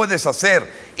sí lo puedes hacer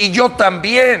y yo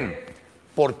también,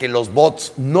 porque los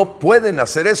bots no pueden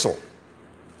hacer eso.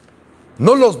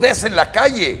 No los ves en la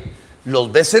calle,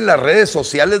 los ves en las redes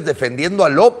sociales defendiendo a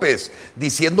López,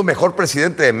 diciendo mejor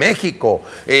presidente de México,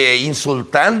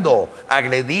 insultando,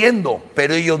 agrediendo,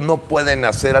 pero ellos no pueden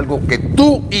hacer algo que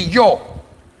tú y yo.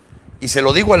 Y se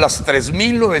lo digo a las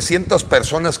 3,900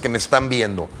 personas que me están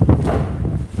viendo.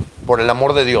 Por el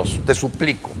amor de Dios, te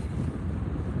suplico.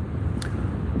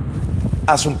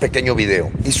 Haz un pequeño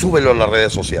video y súbelo a las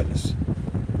redes sociales.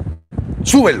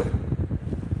 Súbelo.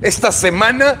 Esta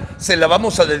semana se la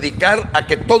vamos a dedicar a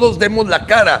que todos demos la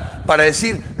cara para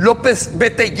decir: López,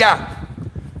 vete ya.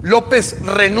 López,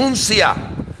 renuncia.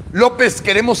 López,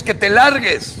 queremos que te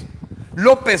largues.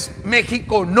 López,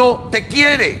 México no te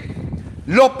quiere.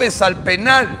 López al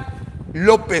penal,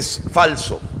 López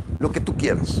falso, lo que tú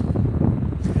quieras.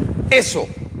 Eso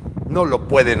no lo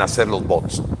pueden hacer los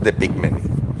bots de Pigmeni.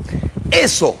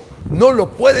 Eso no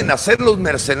lo pueden hacer los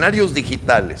mercenarios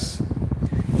digitales.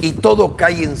 Y todo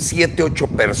cae en 7, 8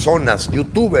 personas,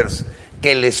 youtubers,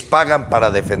 que les pagan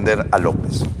para defender a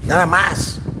López. Nada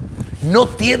más. No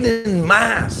tienen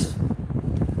más.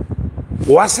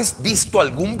 ¿O has visto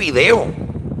algún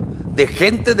video de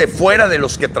gente de fuera, de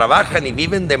los que trabajan y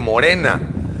viven de Morena,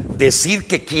 decir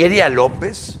que quiere a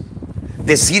López?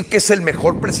 Decir que es el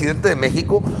mejor presidente de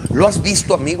México. ¿Lo has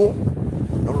visto, amigo?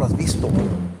 No lo has visto.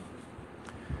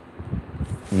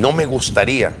 No me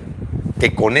gustaría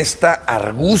que con esta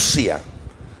argucia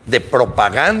de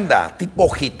propaganda tipo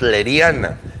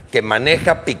hitleriana que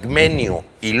maneja Pigmenio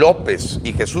y López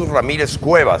y Jesús Ramírez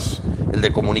Cuevas, el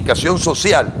de comunicación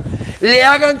social, le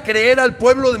hagan creer al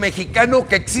pueblo mexicano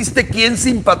que existe quien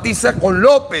simpatiza con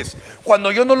López,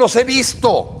 cuando yo no los he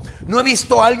visto. No he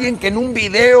visto a alguien que en un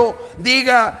video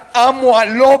diga: amo a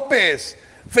López,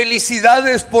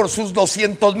 felicidades por sus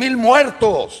 200,000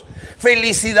 muertos,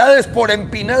 felicidades por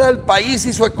empinar al país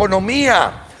y su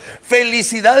economía,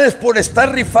 felicidades por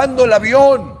estar rifando el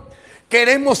avión,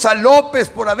 queremos a López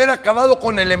por haber acabado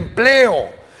con el empleo,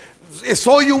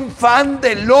 soy un fan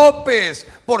de López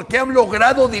porque han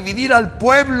logrado dividir al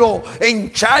pueblo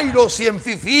en chairos y en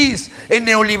fifís, en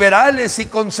neoliberales y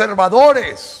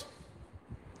conservadores.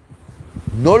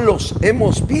 No los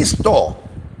hemos visto.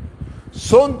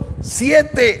 Son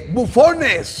 7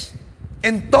 bufones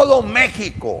en todo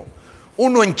México.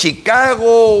 Uno en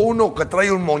Chicago, uno que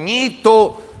trae un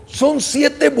moñito. Son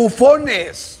 7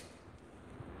 bufones.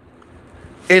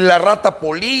 En la rata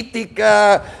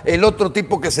política, el otro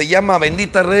tipo que se llama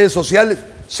benditas redes sociales.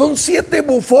 Son 7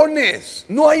 bufones,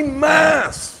 no hay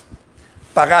más.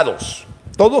 Pagados,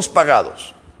 todos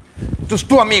pagados. Entonces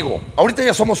tú, amigo, ahorita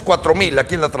ya somos 4,000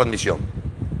 aquí en la transmisión.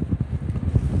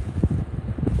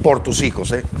 Por tus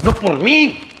hijos, no por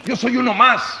mí, yo soy uno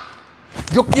más.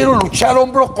 Yo quiero luchar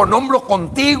hombro con hombro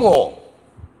contigo.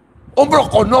 Hombro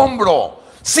con hombro.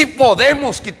 Sí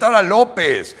podemos quitar a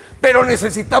López, pero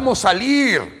necesitamos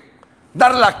salir,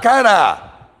 dar la cara.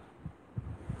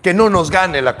 Que no nos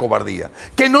gane la cobardía,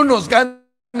 que no nos gane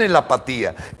la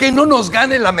apatía, que no nos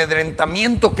gane el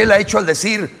amedrentamiento que él ha hecho al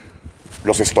decir: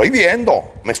 los estoy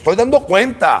viendo, me estoy dando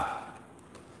cuenta.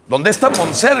 ¿Dónde está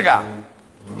Monserga?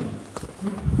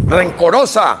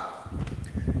 Rencorosa.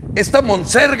 Esta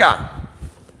Monserga,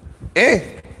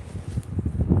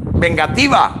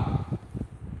 vengativa.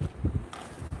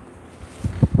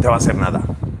 No te va a hacer nada.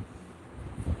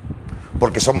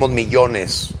 Porque somos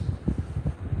millones.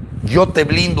 Yo te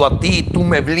blindo a ti, tú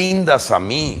me blindas a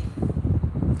mí.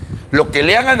 Lo que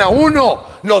le hagan a uno,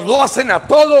 nos lo hacen a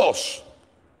todos.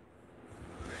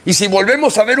 Y si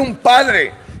volvemos a ver un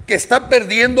padre que está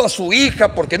perdiendo a su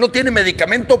hija porque no tiene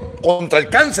medicamento contra el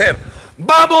cáncer,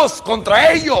 vamos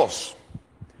contra ellos.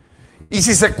 Y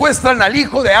si secuestran al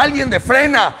hijo de alguien de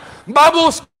Frena,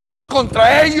 vamos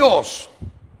contra ellos.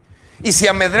 Y si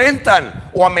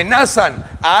amedrentan o amenazan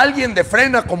a alguien de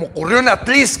Frena, como ocurrió en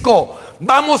Atlisco,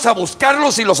 vamos a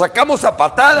buscarlos y los sacamos a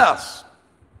patadas.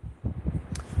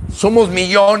 Somos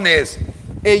millones,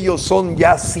 ellos son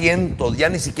ya cientos, ya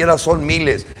ni siquiera son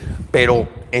miles. Pero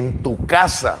en tu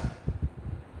casa,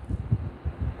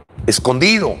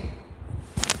 escondido,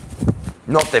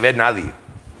 no te ve nadie.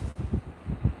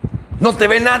 No te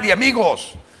ve nadie,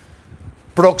 amigos.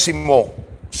 Próximo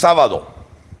sábado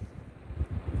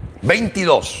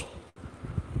 22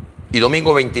 y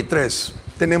domingo 23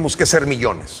 tenemos que ser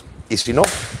millones. Y si no,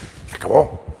 se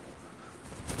acabó.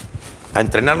 A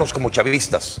entrenarnos como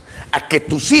chavistas, a que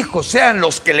tus hijos sean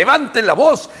los que levanten la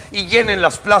voz y llenen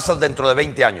las plazas dentro de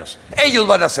 20 años. Ellos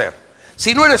van a ser.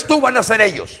 Si no eres tú, van a ser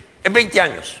ellos en 20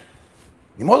 años.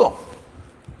 Ni modo.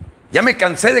 Ya me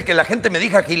cansé de que la gente me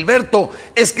diga, Gilberto,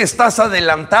 es que estás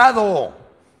adelantado.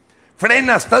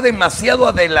 Frena, está demasiado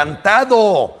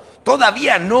adelantado.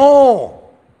 Todavía no.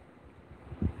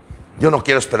 Yo no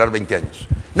quiero esperar 20 años.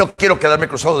 No quiero quedarme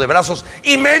cruzado de brazos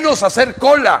y menos hacer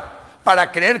cola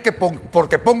para creer que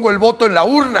porque pongo el voto en la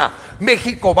urna,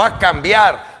 México va a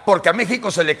cambiar. Porque a México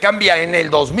se le cambia en el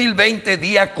 2020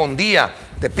 día con día.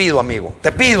 Te pido, amigo,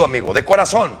 de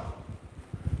corazón.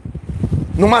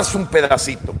 Nomás un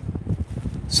pedacito.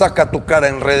 Saca tu cara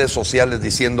en redes sociales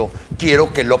diciendo,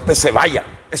 quiero que López se vaya.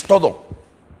 Es todo.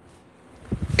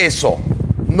 Eso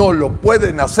no lo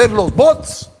pueden hacer los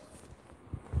bots.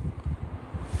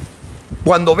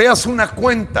 Cuando veas una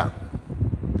cuenta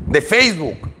de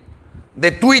Facebook,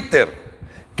 de Twitter,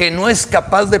 que no es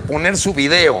capaz de poner su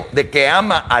video de que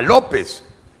ama a López,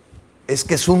 es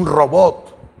que es un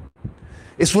robot.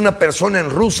 Es una persona en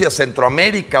Rusia,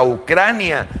 Centroamérica,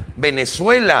 Ucrania,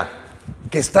 Venezuela,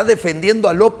 que está defendiendo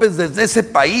a López desde ese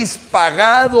país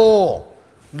pagado.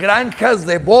 Granjas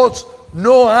de bots.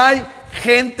 No hay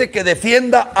gente que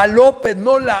defienda a López,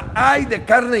 no la hay de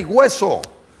carne y hueso.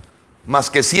 Más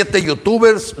que 7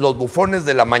 youtubers, los bufones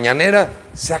de la mañanera,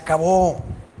 se acabó.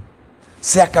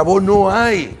 Se acabó, no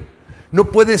hay. No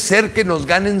puede ser que nos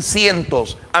ganen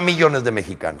cientos a millones de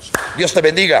mexicanos. Dios te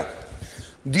bendiga.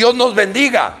 Dios nos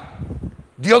bendiga.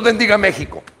 Dios bendiga a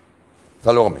México.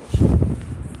 Hasta luego, amigos.